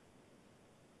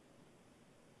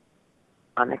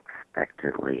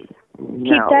 Unexpectedly?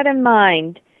 No. Keep that in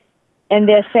mind. And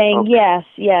they're saying yes,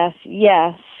 yes,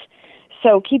 yes.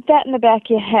 So keep that in the back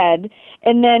of your head.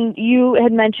 And then you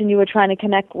had mentioned you were trying to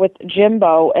connect with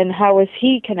Jimbo, and how is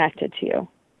he connected to you?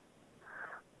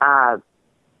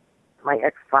 My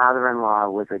ex-father-in-law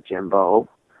was a Jimbo.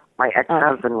 My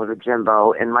ex-husband was a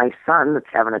Jimbo. And my son, that's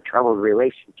having a troubled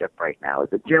relationship right now,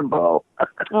 is a Jimbo.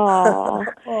 Oh.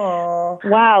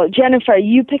 Wow. Jennifer,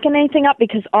 you picking anything up?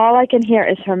 Because all I can hear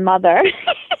is her mother.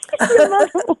 Your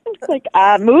mother was like,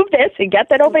 move this and get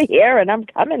that over here, and I'm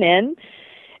coming in.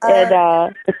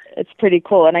 And it's pretty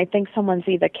cool. And I think someone's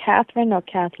either Catherine or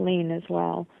Kathleen as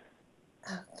well.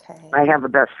 Okay. I have a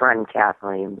best friend,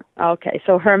 Kathleen. Okay,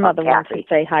 so her mother wants to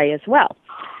say hi as well.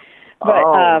 But,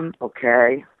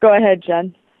 okay. Go ahead,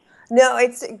 Jen. No,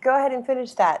 go ahead and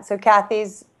finish that. So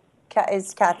is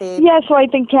Kathy? Yeah, so I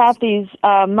think Kathy's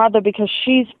mother, because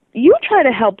you try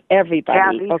to help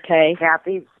everybody, okay?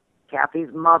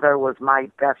 Kathy's mother was my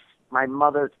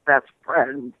mother's best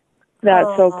friend.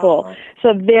 That's so cool.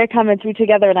 So they're coming through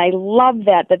together, and I love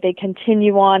that they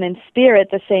continue on in spirit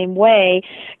the same way,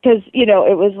 because,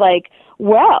 it was like,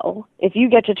 well, if you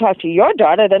get to talk to your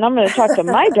daughter, then I'm going to talk to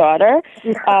my daughter.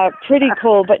 Pretty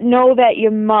cool. But know that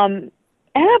your mom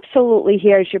absolutely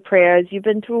hears your prayers. You've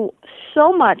been through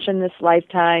so much in this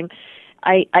lifetime.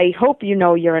 I hope you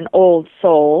know you're an old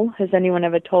soul. Has anyone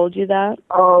ever told you that?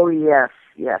 Oh, yes.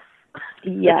 Yes,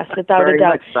 without a doubt. Very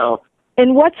much so.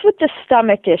 And what's with the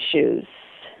stomach issues?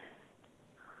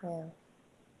 Yeah.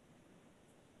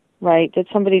 Right? Did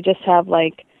somebody just have,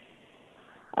 I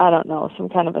don't know, some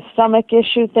kind of a stomach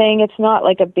issue thing? It's not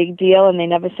like a big deal, and they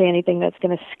never say anything that's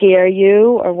going to scare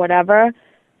you or whatever?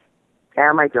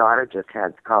 Yeah, my daughter just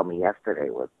had to call me yesterday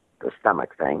with the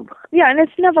stomach thing. Yeah, and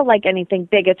it's never like anything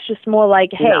big. It's just more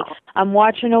like, hey, I'm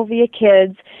watching over your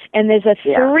kids, and there's a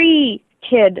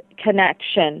 3-kid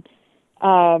connection.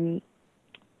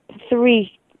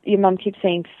 3, your mom keeps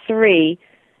saying 3.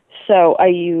 So are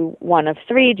you one of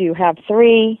 3? Do you have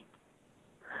 3?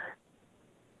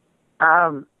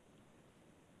 I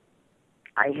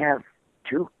have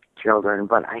 2 children,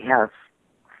 but I have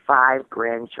 5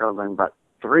 grandchildren, but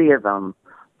 3 of them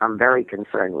I'm very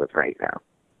concerned with right now.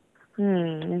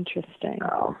 Interesting.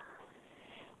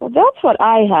 Well, that's what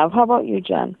I have. How about you,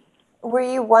 Jen? Were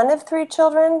you one of 3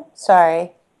 children?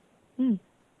 Sorry.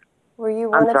 Were you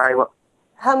one of 3?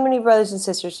 How many brothers and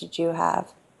sisters did you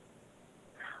have?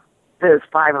 There's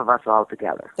 5 of us all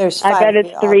together. There's 5. I bet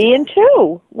it's 3 and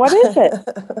 2. What is it?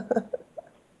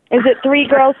 Is it 3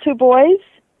 girls, 2 boys?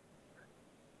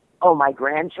 Oh, my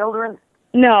grandchildren?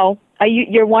 No.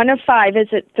 You're one of 5. Is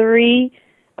it 3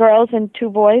 girls and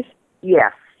 2 boys?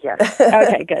 Yes.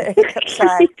 Okay, good.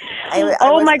 Sorry.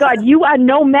 Oh, my God. You are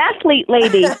no mathlete,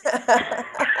 lady.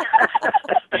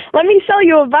 Let me sell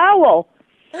you a vowel.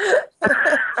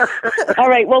 All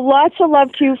right. Well, lots of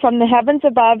love to you from the heavens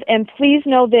above, and please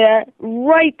know they're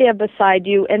right there beside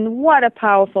you. And what a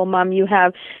powerful mom you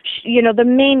have. The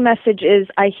main message is,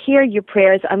 I hear your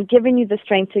prayers. I'm giving you the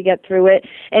strength to get through it,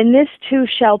 and this too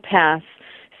shall pass.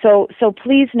 So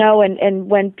please know, and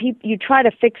when you try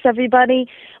to fix everybody,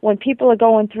 when people are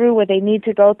going through what they need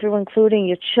to go through, including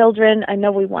your children, I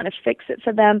know we want to fix it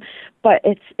for them, but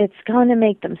it's going to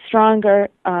make them stronger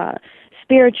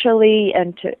spiritually,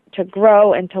 and to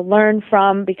grow and to learn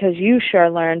from, because you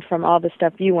sure learned from all the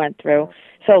stuff you went through.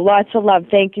 So lots of love.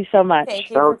 Thank you so much. Thank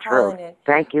you for calling in.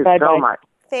 Thank you Bye-bye. so much.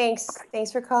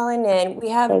 Thanks for calling in. We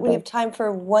have time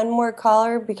for one more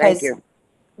caller because. Thank you.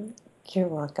 You're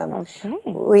welcome. Okay.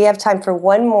 We have time for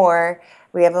one more.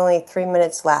 We have only 3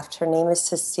 minutes left. Her name is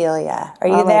Cecilia. Are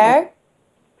you there?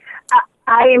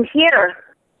 I am here.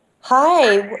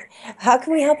 Hi. How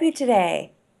can we help you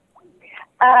today?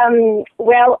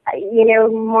 Well,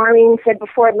 Maureen said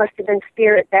before it must have been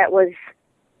spirit that was,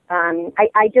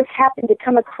 I just happened to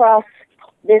come across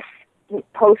this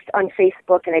post on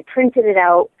Facebook, and I printed it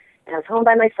out, and I was home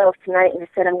by myself tonight, and I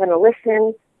said, I'm going to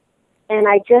listen. And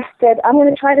I just said, I'm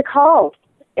going to try to call.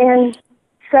 And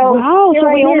so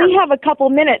so we only have a couple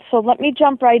minutes, so let me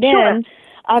jump right in.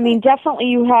 I mean, definitely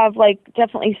you have,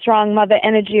 definitely strong mother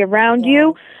energy around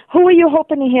you. Who are you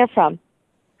hoping to hear from?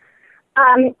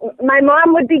 My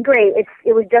mom would be great.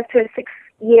 It was just her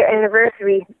 6-year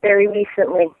anniversary very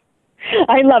recently.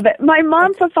 I love it. My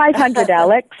mom for 500,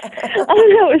 Alex. Oh,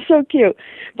 that was so cute.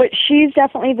 But she's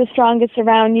definitely the strongest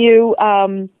around you.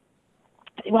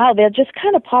 Wow, they're just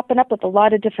kind of popping up with a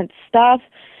lot of different stuff.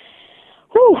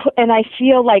 Whew, and I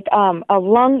feel like a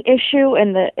lung issue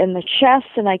in the chest,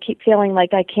 and I keep feeling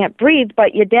like I can't breathe.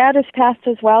 But your dad has passed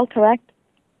as well, correct?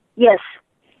 Yes.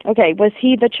 Okay, was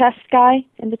he the chest guy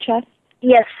in the chest?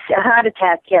 Yes, a heart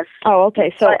attack, yes. Oh,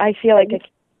 okay, so I feel like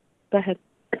go ahead.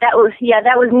 That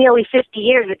was nearly 50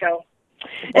 years ago.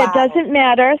 Wow. It doesn't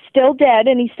matter. Still dead,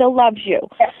 and he still loves you.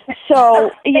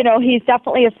 So, he's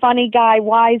definitely a funny guy,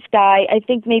 wise guy. I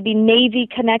think maybe Navy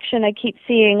connection. I keep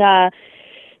seeing a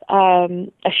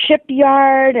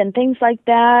shipyard and things like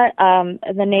that.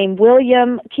 The name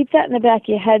William. Keep that in the back of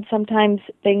your head. Sometimes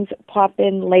things pop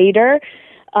in later,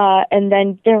 and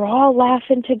then they're all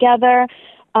laughing together.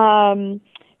 Do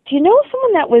you know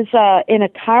someone that was in a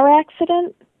car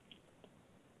accident?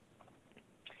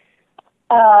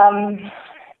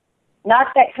 Not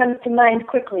that comes to mind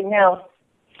quickly, no.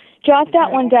 Jot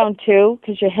that one down too,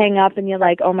 because you hang up and you're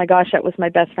like, oh my gosh, that was my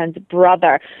best friend's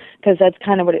brother, because that's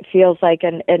kind of what it feels like.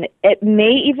 And it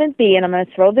may even be, and I'm going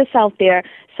to throw this out there,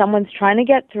 someone's trying to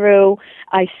get through.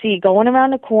 I see going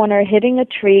around a corner, hitting a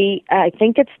tree. I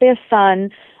think it's their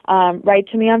son. Write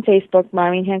to me on Facebook,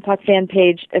 Maureen Hancock fan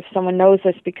page, if someone knows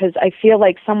this, because I feel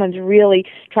like someone's really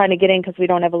trying to get in because we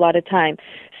don't have a lot of time.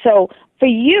 So for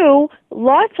you,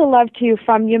 lots of love to you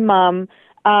from your mom.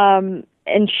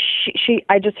 And she,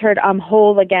 I just heard, I'm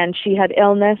whole again. She had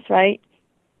illness, right?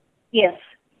 Yes.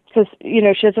 Because, she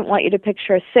doesn't want you to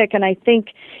picture her sick, and I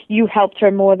think you helped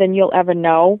her more than you'll ever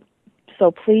know.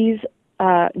 So please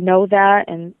know that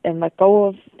and let go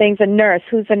of things. A nurse,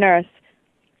 who's a nurse?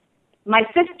 My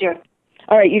sister.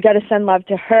 All right, you got to send love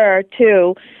to her,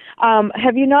 too.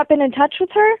 Have you not been in touch with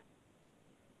her?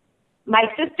 My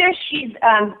sister, she's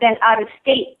been out of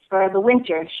state for the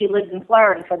winter. She lives in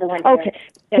Florida for the winter. Okay,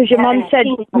 because your mom said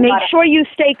make sure you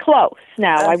stay close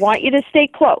now. Okay. I want you to stay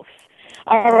close.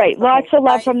 All right, lots of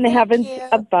love from the heavens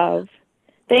above.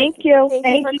 Thank you.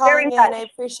 Thank you for calling in. I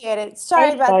appreciate it.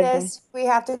 Sorry about this. We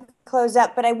have to close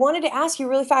up, but I wanted to ask you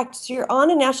really fast. So you're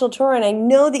on a national tour, and I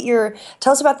know that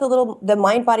tell us about the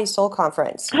Mind, Body, Soul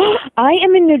Conference. I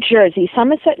am in New Jersey,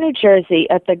 Somerset, New Jersey,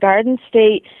 at the Garden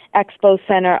State Expo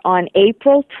Center on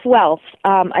April 12th.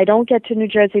 I don't get to New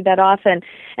Jersey that often,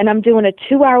 and I'm doing a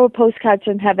 2-hour Postcards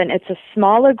from Heaven. It's a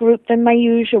smaller group than my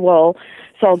usual,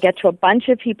 so I'll get to a bunch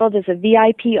of people. There's a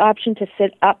VIP option to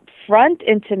sit up front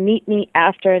and to meet me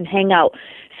after and hang out.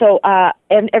 So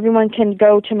and everyone can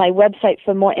go to my website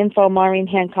for more info,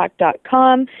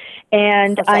 MaureenHancock.com.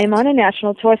 And Perfect. I am on a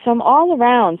national tour, so I'm all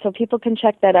around. So people can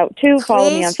check that out, too. Follow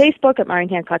me on Facebook at Maureen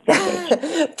Hancock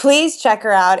page. Please check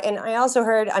her out. And I also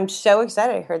heard, I'm so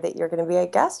excited, I heard that you're going to be a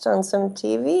guest on some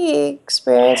TV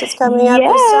experiences coming up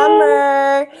this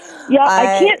summer. Yeah,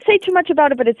 I can't say too much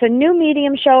about it, but it's a new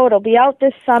Medium show. It'll be out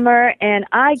this summer, and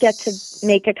I get to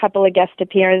make a couple of guest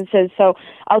appearances. So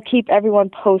I'll keep everyone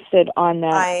posted on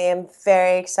that. I am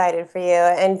very excited for you,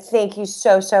 and thank you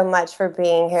so much for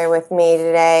being here with me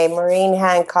today, Maureen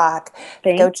Hancock.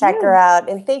 Go check her out,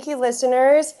 and thank you,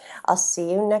 listeners. I'll see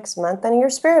you next month on your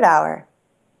Spirit Hour.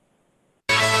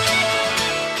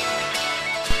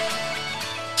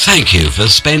 Thank you for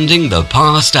spending the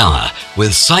past hour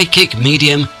with psychic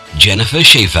medium Jennifer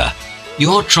Schaefer,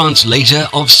 your translator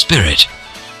of spirit.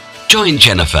 Join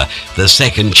Jennifer the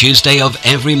second Tuesday of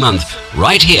every month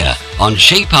right here on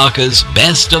Shay Parker's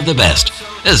Best of the Best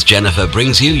as Jennifer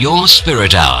brings you your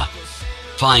Spirit Hour.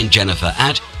 Find Jennifer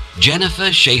at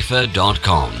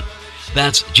jenniferschaefer.com.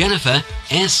 That's Jennifer,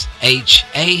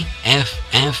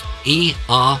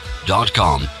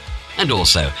 SHAFFER.com. And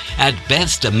also at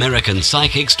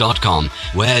bestamericanpsychics.com,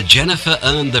 where Jennifer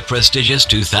earned the prestigious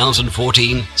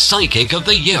 2014 Psychic of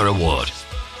the Year Award.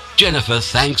 Jennifer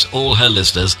thanks all her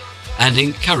listeners and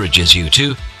encourages you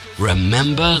to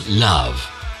remember love.